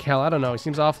 Hey, Cal, I don't know. He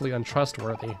seems awfully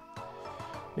untrustworthy.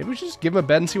 Maybe we should just give him a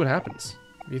bed and see what happens.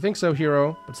 If you think so,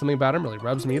 hero, but something about him really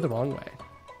rubs me the wrong way.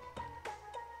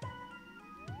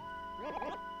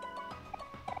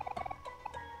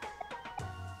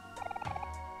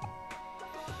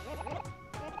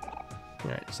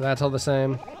 Alright, so that's all the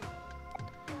same.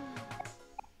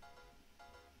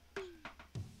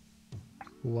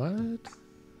 What?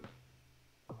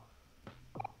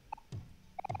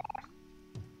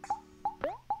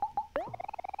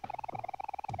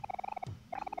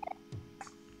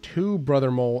 To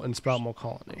Brother Mole and Sprout Mole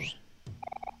Colony.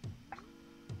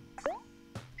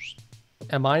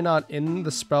 Am I not in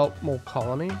the Sprout Mole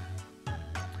Colony?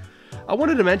 I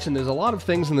wanted to mention there's a lot of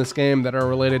things in this game that are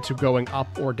related to going up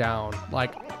or down.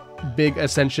 Like big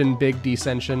ascension, big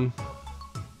descension.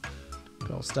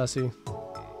 Go Stussy.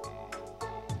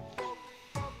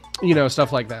 You know,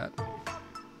 stuff like that.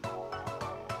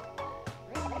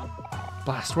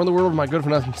 Blast, where in the world my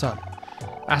good-for-nothing son?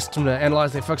 Asked him to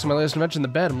analyze the effects of my latest invention in the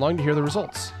bed. I'm longing to hear the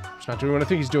results. He's not doing what I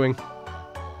think he's doing.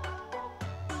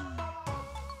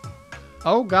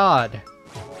 Oh, God.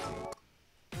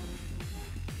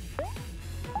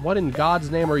 What in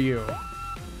God's name are you?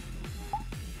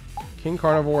 King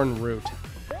Carnivore and Root.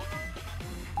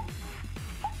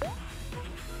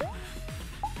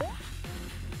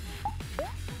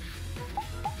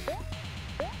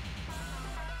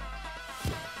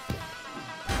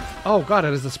 Oh god,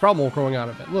 it is the Sprout Mole growing out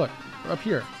of it. Look, we're up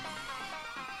here.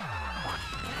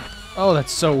 Oh,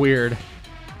 that's so weird.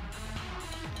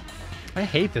 I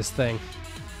hate this thing.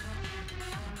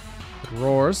 It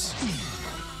roars.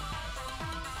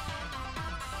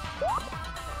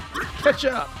 Catch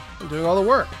up! I'm doing all the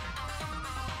work.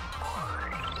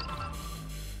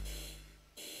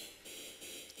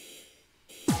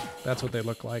 That's what they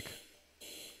look like.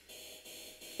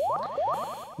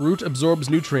 Root absorbs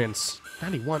nutrients.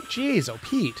 91. Jeez, oh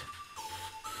Pete.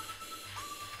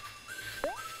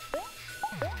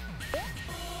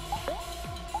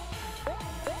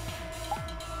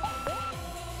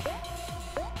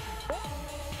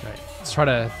 Alright, let's try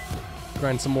to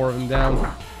grind some more of them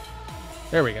down.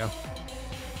 There we go.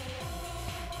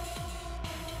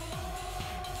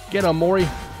 Get him, Omori.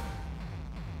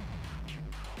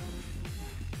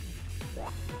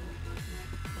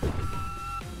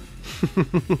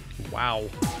 Wow.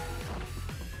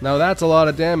 Now that's a lot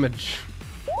of damage.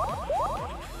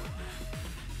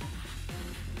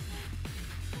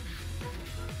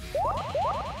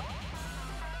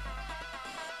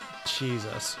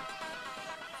 Jesus.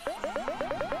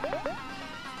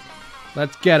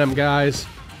 Let's get him, guys.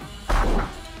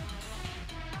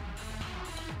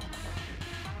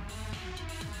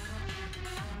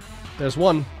 There's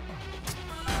one.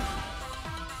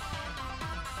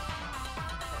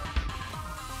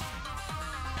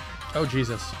 Oh,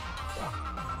 Jesus.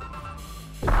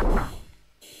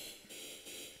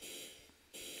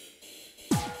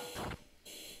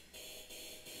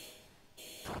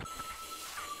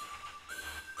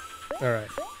 All right.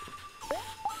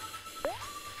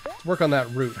 Let's work on that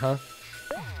root, huh?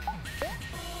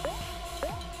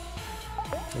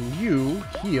 And you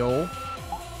heal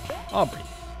Aubrey.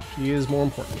 She is more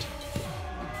important.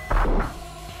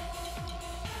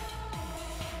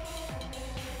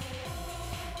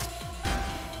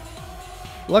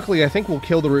 Luckily, I think we'll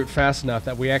kill the root fast enough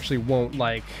that we actually won't,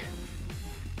 like,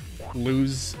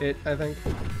 lose it, I think.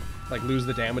 Like, lose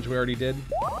the damage we already did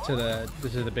to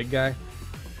the big guy.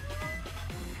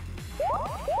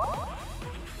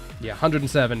 Yeah,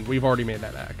 107. We've already made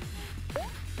that back.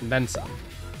 And then some.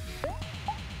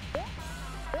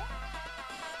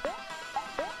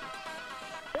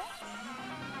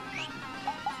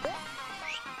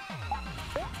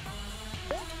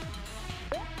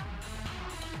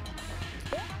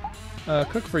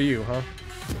 Cook for you, huh?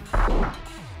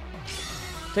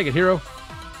 Take it, hero.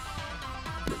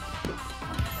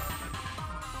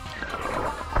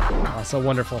 Oh, so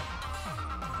wonderful.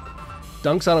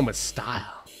 Dunks on him with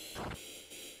style.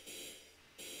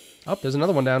 Oh, there's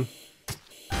another one down.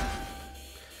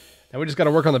 Now we just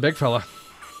gotta work on the big fella.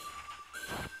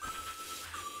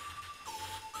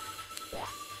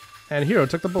 And hero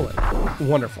took the bullet.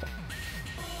 Wonderful.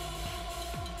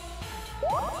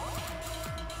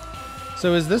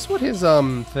 So is this what his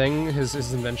thing, his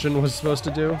invention was supposed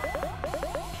to do?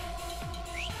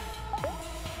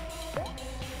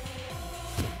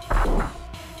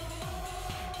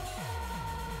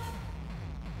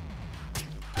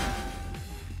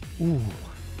 Ooh.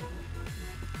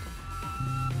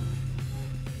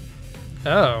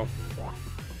 Oh.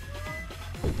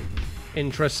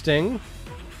 Interesting.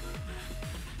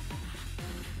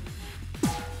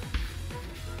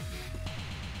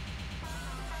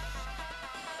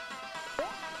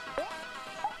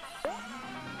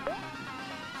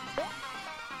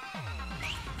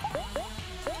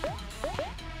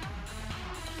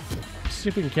 See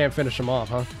if we can't finish him off,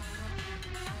 huh?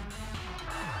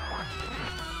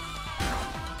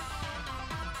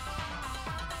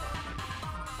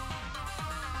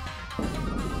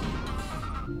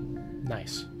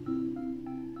 Nice.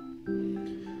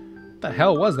 What the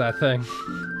hell was that thing?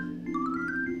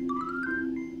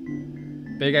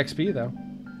 Big XP, though.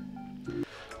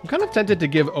 I'm kind of tempted to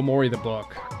give Omori the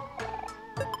book.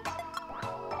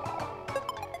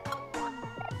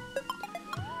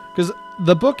 Because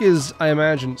the book is, I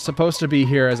imagine, supposed to be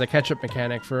here as a catch-up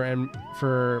mechanic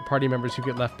for party members who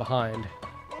get left behind.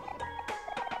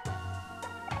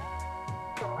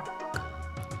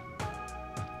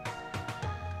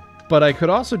 But I could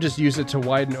also just use it to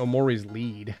widen Omori's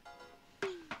lead.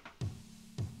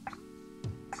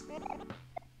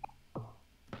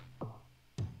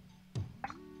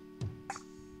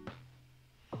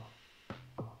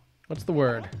 What's the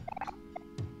word?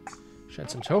 Shed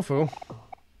some tofu.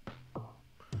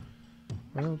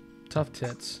 Well, tough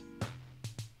tits.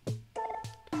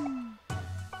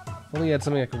 Only had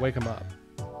something that could wake him up.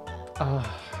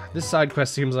 This side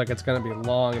quest seems like it's going to be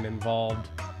long and involved.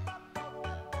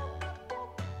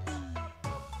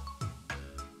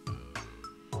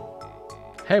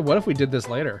 Hey, what if we did this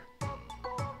later?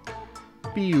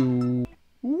 Pew.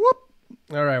 Whoop.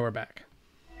 Alright, we're back.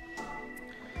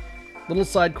 Little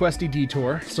side questy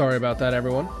detour. Sorry about that,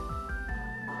 everyone.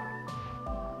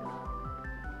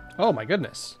 Oh my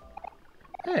goodness.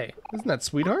 Hey, isn't that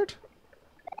Sweetheart?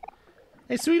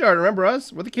 Hey, Sweetheart, remember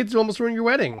us? We're the kids who almost ruined your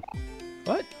wedding.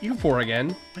 What? You four again?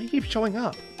 Why do you keep showing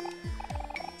up?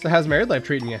 So how's married life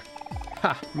treating you?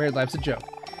 Ha! Married life's a joke.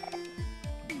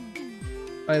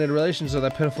 I ended relations with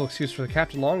that pitiful excuse for the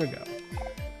captain long ago.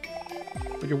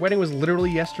 But your wedding was literally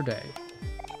yesterday.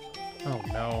 Oh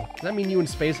no. Does that mean you and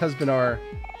Space Husband are...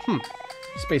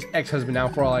 Space Ex-Husband now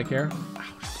for all I care?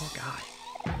 Ouch, poor guy.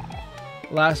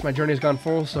 Alas, my journey has gone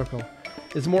full circle.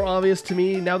 It's more obvious to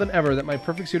me now than ever that my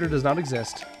perfect suitor does not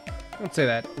exist. Don't say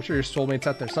that. I'm sure your soulmate's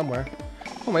out there somewhere.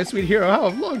 Oh, my sweet hero, how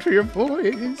I've longed for your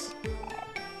voice.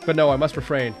 But no, I must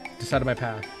refrain. Decided my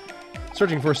path.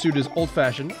 Searching for a suitor is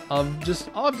old-fashioned. I've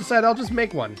decided I'll just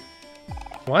make one.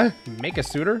 What? Make a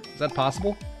suitor? Is that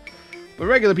possible? But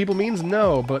regular people means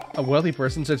no, but a wealthy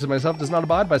person such as myself does not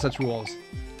abide by such rules.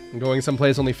 I'm going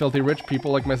someplace only filthy rich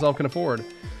people like myself can afford.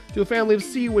 To a family of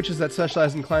sea witches that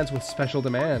specialize in clients with special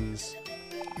demands.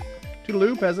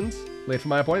 Toodaloo, peasants. Late for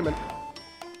my appointment.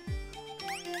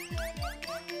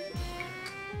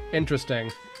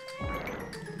 Interesting.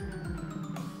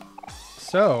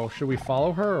 So, should we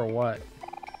follow her or what?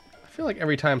 I feel like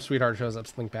every time Sweetheart shows up,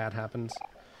 something bad happens.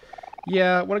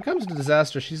 Yeah, when it comes to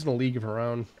disaster, she's in a league of her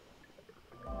own.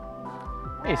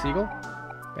 Hey, Seagull.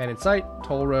 Man in sight,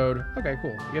 toll road. Okay,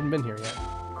 cool. We haven't been here yet.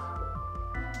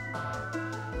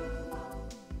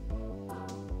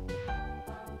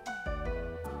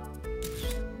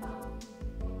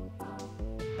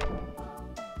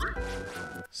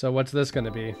 So what's this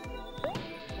gonna be?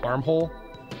 Armhole?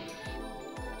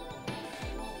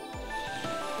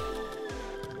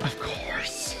 Of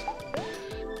course.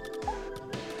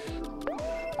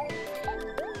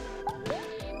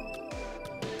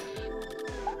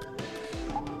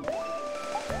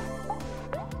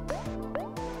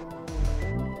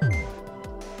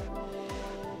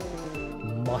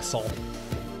 muscle.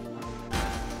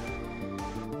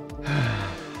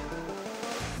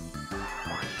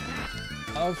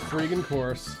 Of friggin'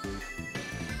 course.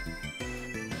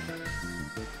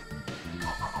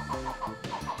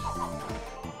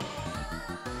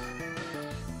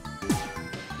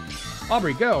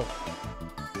 Aubrey, go!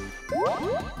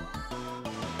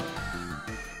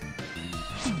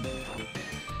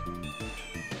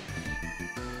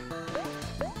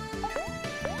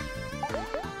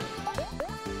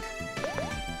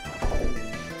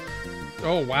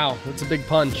 Oh, wow. That's a big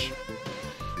punch.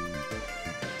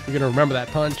 You're gonna remember that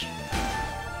punch.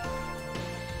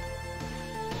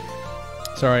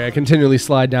 Sorry, I continually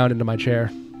slide down into my chair.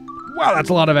 Wow, that's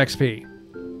a lot of XP.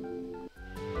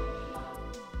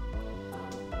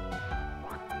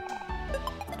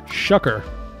 Shucker.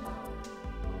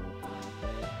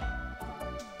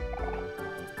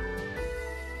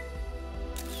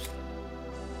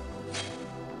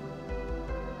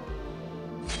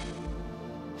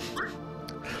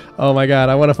 Oh my god,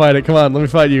 I want to fight it. Come on, let me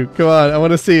fight you. Come on, I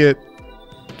want to see it.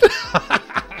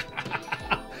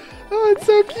 Oh, it's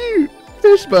so cute.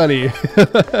 Fish bunny.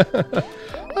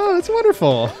 Oh, it's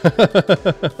wonderful.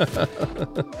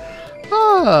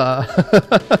 Ah.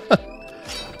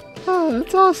 Oh,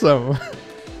 that's awesome.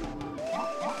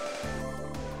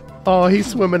 Oh, he's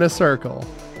swimming a circle.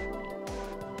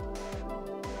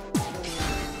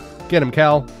 Get him,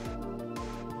 Cal.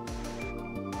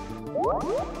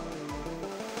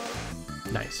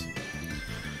 Nice.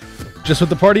 Just what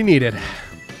the party needed.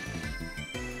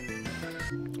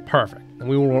 Perfect. And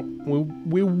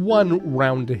we won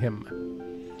round to him.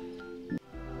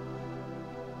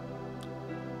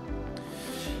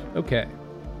 Okay.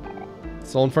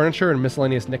 Stolen furniture and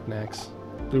miscellaneous knickknacks.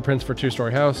 Blueprints for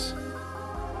two-story house.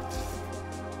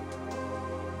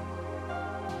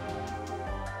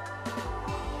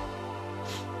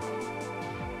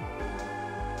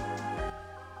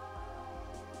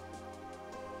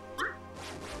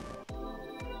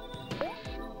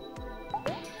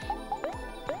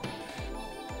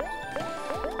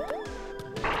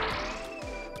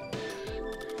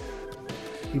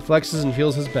 He flexes and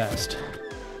feels his best.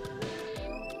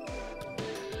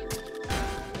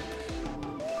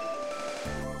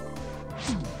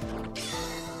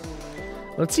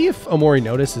 Let's see if Omori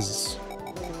notices.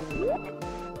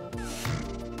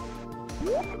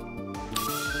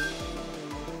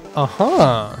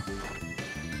 Uh-huh.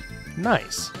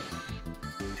 Nice.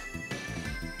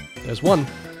 There's one.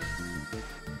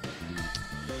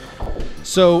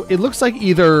 So it looks like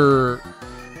either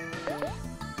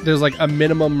there's like a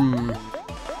minimum...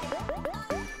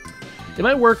 It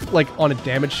might work like on a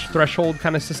damage threshold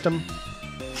kind of system.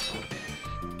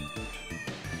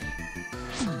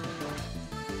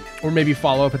 Or maybe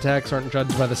follow-up attacks aren't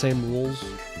judged by the same rules.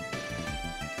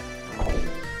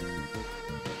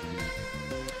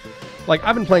 Like,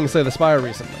 I've been playing Slay the Spire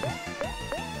recently.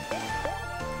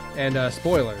 And,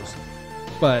 spoilers.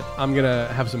 But I'm gonna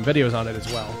have some videos on it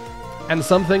as well. And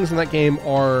some things in that game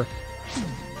are...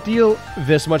 deal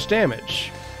this much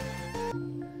damage.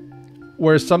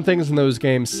 Whereas some things in those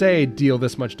games say deal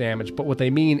this much damage, but what they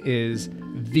mean is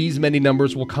these many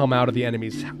numbers will come out of the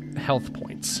enemy's health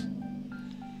points.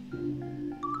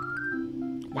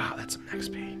 Wow, that's some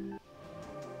XP.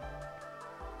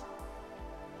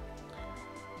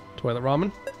 Toilet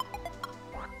ramen.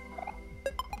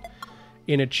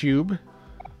 In a tube.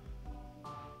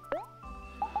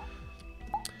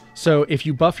 So if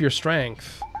you buff your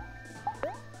strength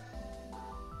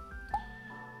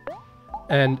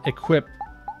and equip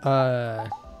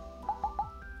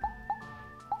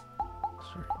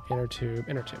inner tube.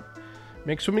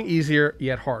 Makes swimming easier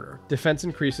yet harder. Defense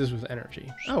increases with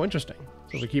energy. Oh, interesting.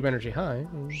 So if we keep energy high,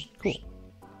 cool.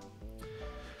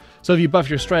 So if you buff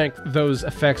your strength, those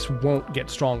effects won't get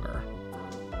stronger.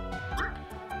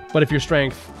 But if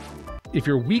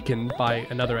you're weakened by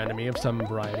another enemy of some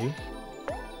variety,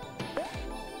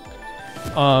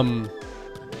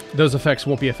 those effects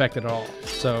won't be affected at all.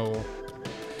 So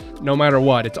no matter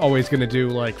what, it's always going to do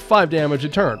like 5 damage a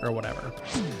turn or whatever.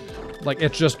 Like,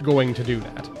 it's just going to do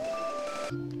that.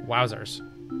 Wowzers.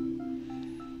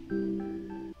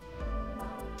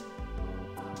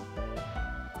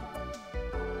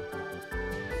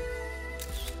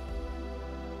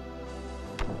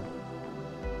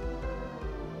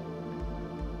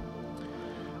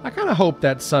 I kind of hope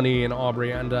that Sunny and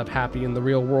Aubrey end up happy in the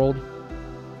real world.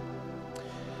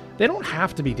 They don't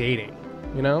have to be dating,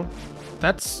 you know?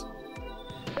 That's...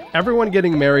 Everyone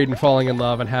getting married and falling in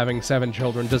love and having 7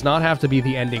 children does not have to be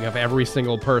the ending of every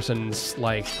single person's,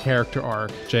 like, character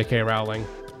arc, J.K. Rowling.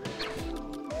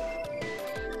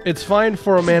 It's fine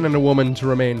for a man and a woman to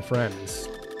remain friends.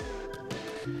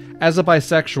 As a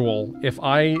bisexual, if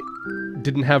I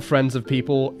didn't have friends of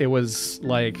people, it was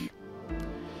like...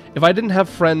 If I didn't have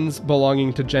friends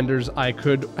belonging to genders I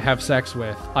could have sex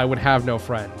with, I would have no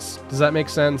friends. Does that make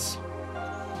sense?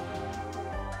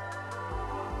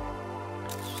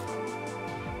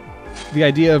 The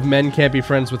idea of men can't be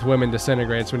friends with women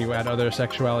disintegrates when you add other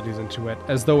sexualities into it,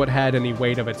 as though it had any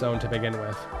weight of its own to begin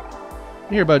with.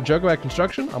 You hear about joke about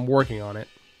construction? I'm working on it.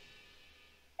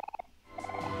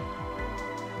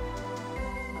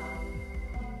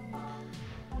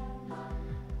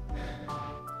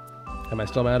 Am I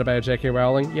still mad about J.K.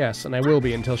 Rowling? Yes, and I will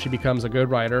be until she becomes a good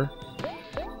writer.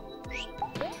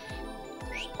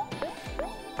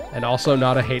 And also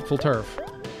not a hateful TERF.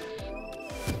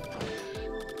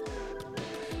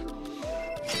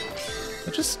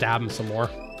 Let's just stab him some more.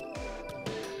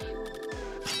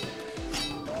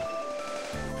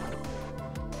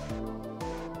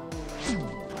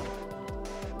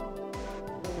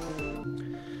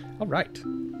 All right.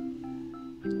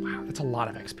 Wow, that's a lot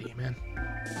of XP, man.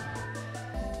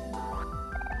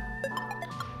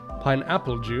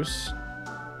 Pineapple juice.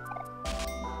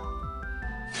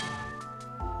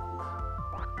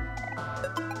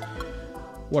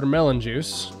 Watermelon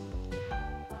juice.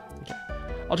 Okay.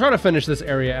 I'll try to finish this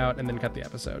area out and then cut the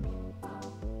episode.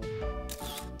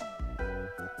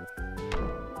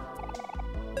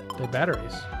 The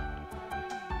batteries.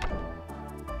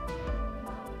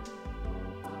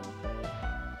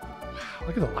 Wow,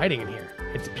 look at the lighting in here.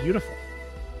 It's beautiful.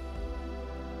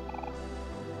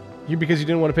 You because you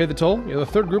didn't want to pay the toll? You're the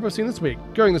third group I've seen this week.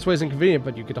 Going this way is inconvenient,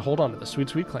 but you get to hold on to the sweet,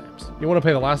 sweet clams. You want to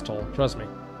pay the last toll, trust me.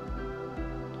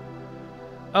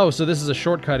 Oh, so this is a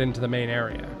shortcut into the main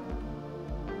area.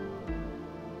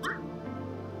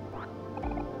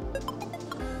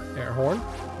 Air horn.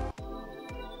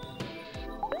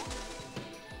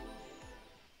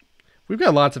 We've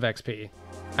got lots of XP.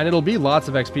 And it'll be lots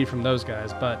of XP from those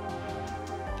guys, but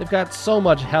they've got so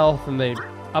much health and they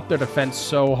up their defense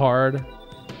so hard.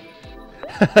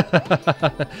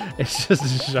 It's just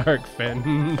a shark fin.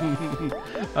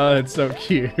 Oh, it's so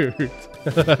cute.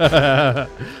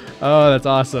 Oh, that's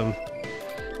awesome.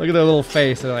 Look at their little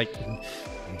face. They're like...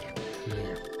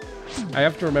 I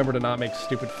have to remember to not make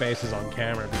stupid faces on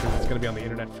camera because it's going to be on the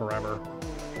internet forever.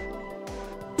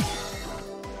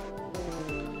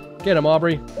 Get him,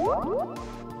 Aubrey.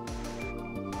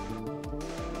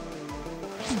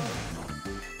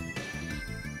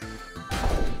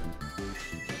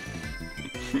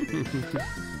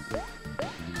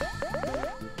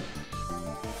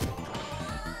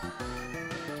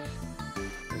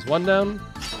 There's one down.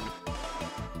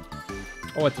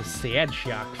 Oh, it's a sad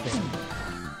shark fin.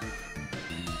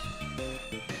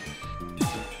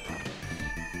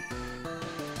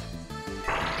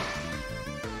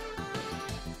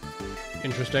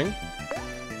 Interesting.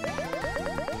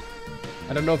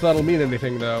 I don't know if that'll mean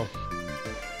anything, though.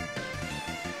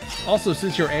 Also,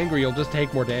 since you're angry, you'll just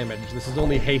take more damage. This is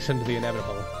only hastened the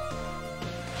inevitable.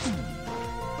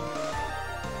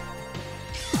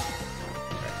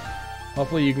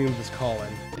 Hopefully you can just call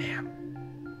in. Damn.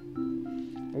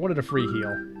 I wanted a free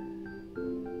heal.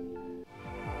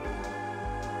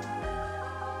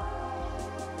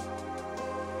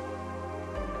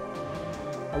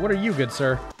 What are you, good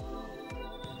sir?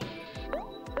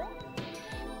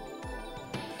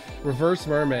 Reverse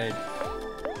mermaid.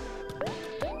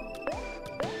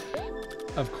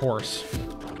 Of course.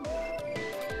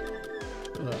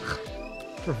 Ugh.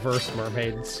 Reverse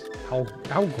mermaids.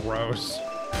 How gross.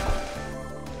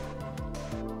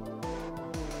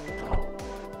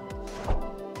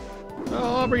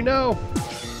 Oh, Aubrey, no!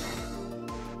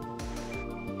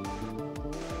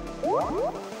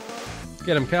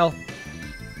 Get him, Kel.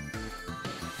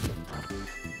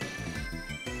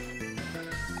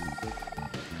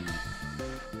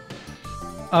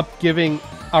 Up giving.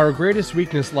 Our greatest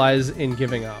weakness lies in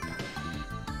giving up.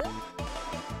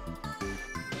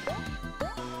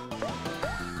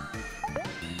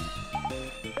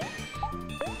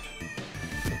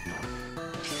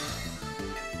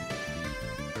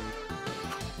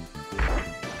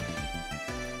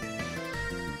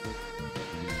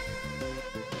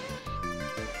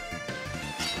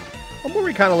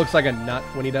 Omori kind of looks like a nut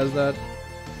when he does that.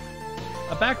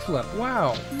 A backflip,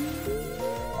 wow.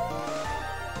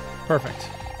 Perfect.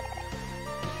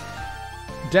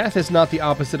 Death is not the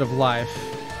opposite of life,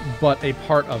 but a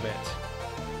part of it.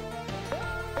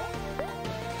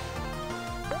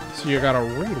 So you gotta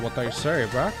read what they say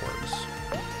backwards.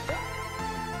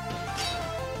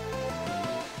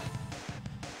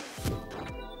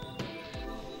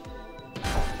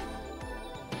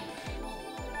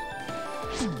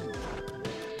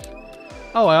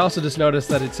 Oh, I also just noticed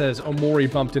that it says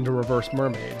Omori bumped into Reverse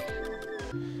Mermaid.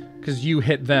 Because you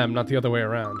hit them, not the other way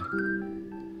around.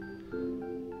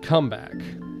 Comeback.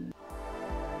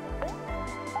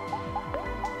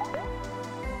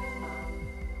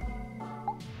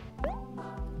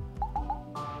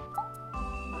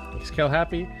 Makes Kel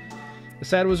happy. The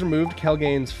sad was removed. Kel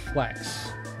gains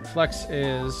Flex. Flex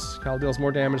is Kel deals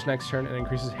more damage next turn and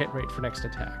increases hit rate for next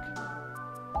attack.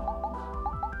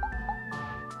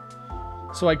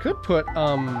 So I could put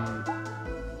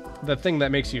the thing that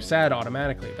makes you sad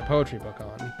automatically, the poetry book,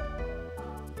 on.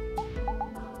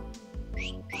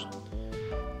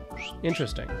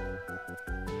 Interesting.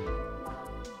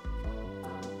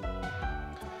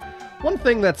 One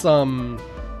thing that's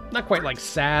not quite like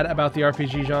sad about the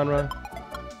RPG genre,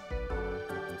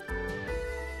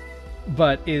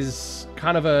 but is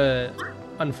kind of a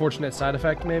unfortunate side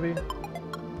effect maybe,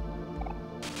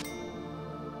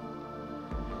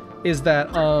 is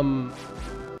that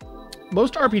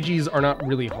most RPGs are not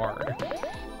really hard,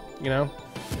 you know?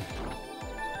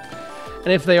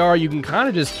 And if they are, you can kind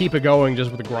of just keep it going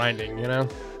just with the grinding, you know?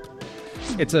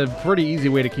 It's a pretty easy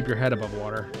way to keep your head above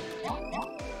water.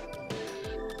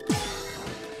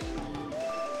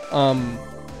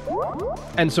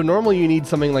 And so normally you need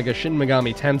something like a Shin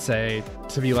Megami Tensei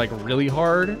to be like really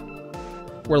hard,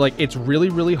 where like it's really,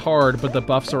 really hard, but the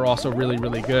buffs are also really,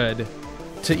 really good,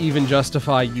 to even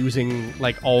justify using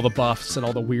like all the buffs and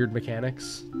all the weird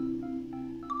mechanics.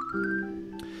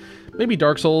 Maybe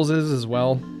Dark Souls is as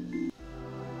well.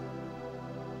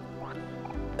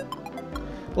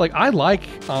 Like I like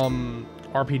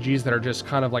RPGs that are just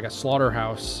kind of like a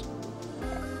slaughterhouse,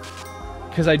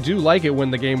 because I do like it when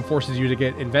the game forces you to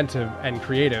get inventive and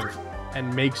creative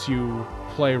and makes you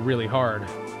play really hard.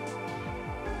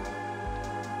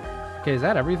 Okay, is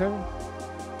that everything?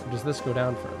 Or does this go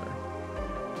down further?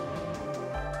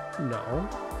 No.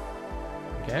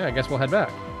 Okay, I guess we'll head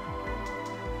back.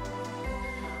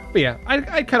 But yeah,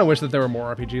 I kind of wish that there were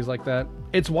more RPGs like that.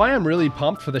 It's why I'm really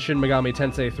pumped for the Shin Megami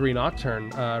Tensei 3 Nocturne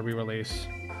re-release.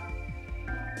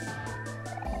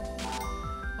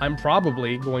 I'm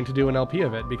probably going to do an LP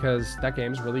of it because that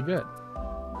game's really good.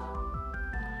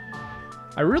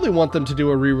 I really want them to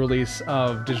do a re-release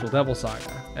of Digital Devil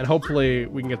Saga, and hopefully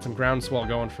we can get some groundswell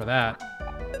going for that.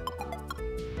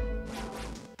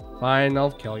 Fine,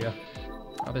 I'll kill you.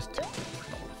 Oh, there's two. I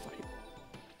don't want to fight.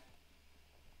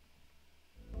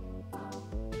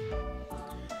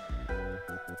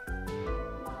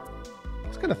 I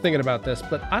was kind of thinking about this,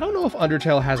 but I don't know if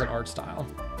Undertale has an art style.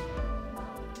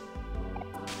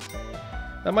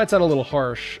 That might sound a little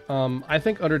harsh. I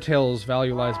think Undertale's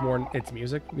value lies more in its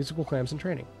music, musical clams, and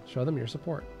training. Show them your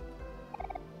support.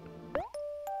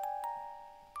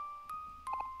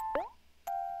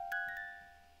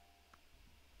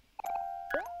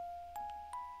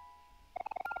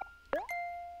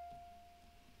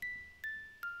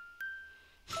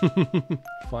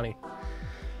 Funny.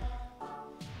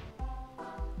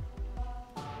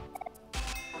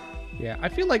 Yeah, I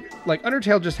feel like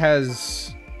Undertale just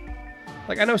has,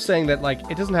 like, I know saying that like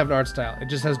it doesn't have an art style, it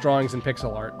just has drawings and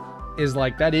pixel art, is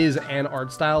like that is an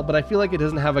art style, but I feel like it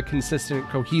doesn't have a consistent,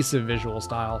 cohesive visual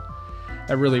style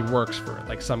that really works for it,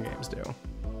 like some games do.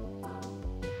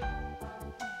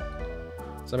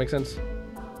 Does that make sense?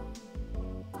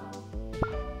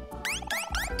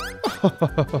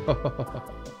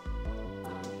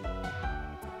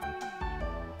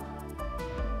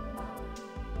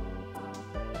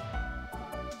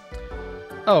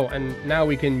 Oh, and now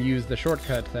we can use the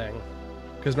shortcut thing,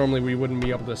 because normally we wouldn't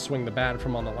be able to swing the bat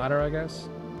from on the ladder, I guess.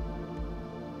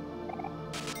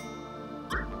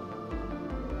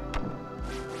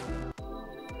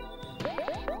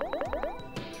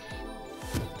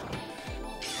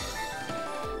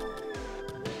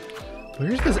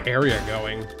 Where's this area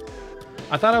going?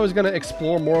 I thought I was going to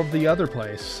explore more of the other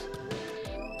place.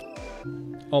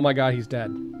 Oh my god, he's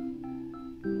dead.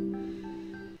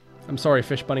 I'm sorry,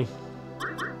 Fish Bunny.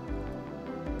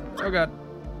 Oh god.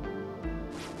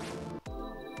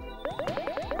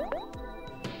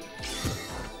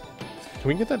 Can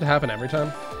we get that to happen every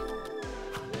time?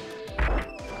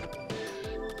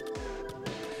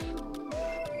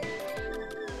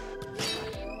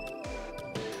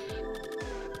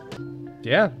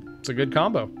 Yeah, it's a good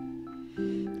combo.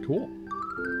 Cool.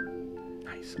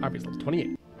 Nice. Obviously, level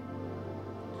 28.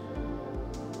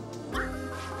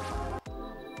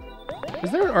 Is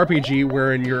there an RPG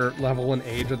wherein your level and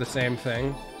age are the same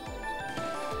thing?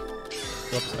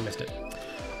 Whoops, I missed it.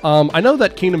 I know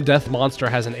that Kingdom Death Monster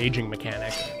has an aging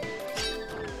mechanic.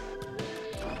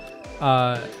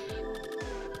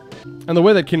 And the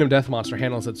way that Kingdom Death Monster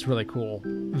handles it's really cool.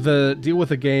 The deal with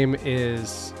the game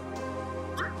is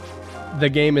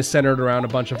centered around a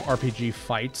bunch of RPG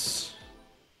fights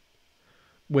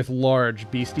with large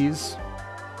beasties.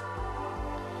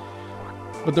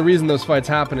 But the reason those fights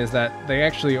happen is that they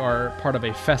actually are part of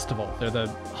a festival. They're the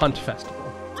Hunt Festival.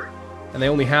 And they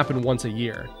only happen once a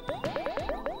year.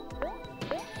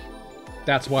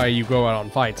 That's why you go out on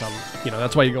fights.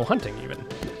 That's why you go hunting, even.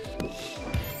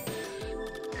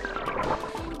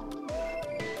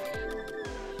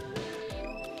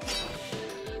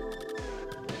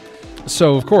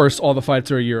 So, of course, all the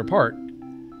fights are a year apart.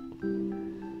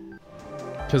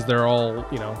 Because they're all,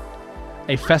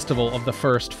 a festival of the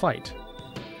first fight.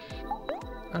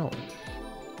 Oh.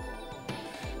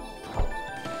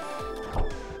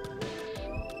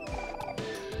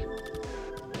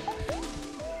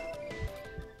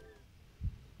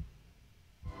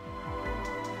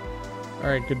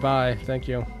 Alright, goodbye. Thank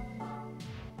you.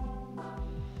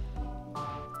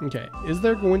 Okay, is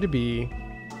there going to be...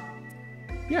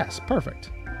 Yes, perfect.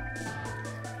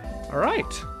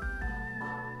 Alright.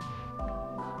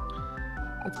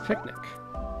 Let's picnic.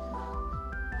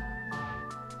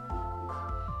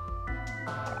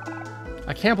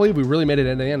 I can't believe we really made it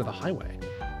to the end of the highway.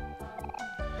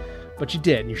 But you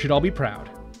did, and you should all be proud.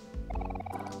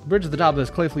 The bridge at the top of this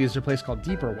cliff leads to a place called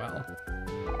Deeper Well.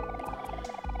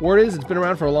 Word is, it's been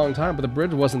around for a long time, but the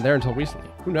bridge wasn't there until recently.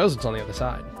 Who knows what's on the other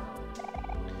side?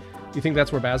 Do you think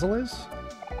that's where Basil is?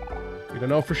 We don't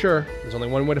know for sure. There's only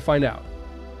one way to find out.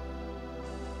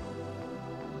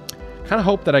 Kind of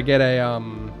hope that I get a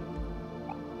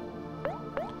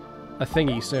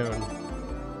thingy soon.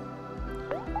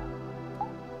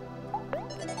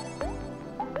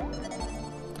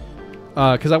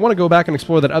 Because I want to go back and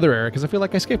explore that other area, because I feel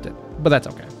like I skipped it. But that's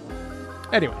okay.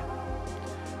 Anyway.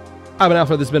 I've been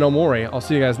Alpha, this has been Omori. I'll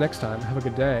see you guys next time. Have a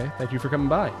good day. Thank you for coming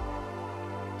by.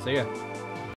 See ya.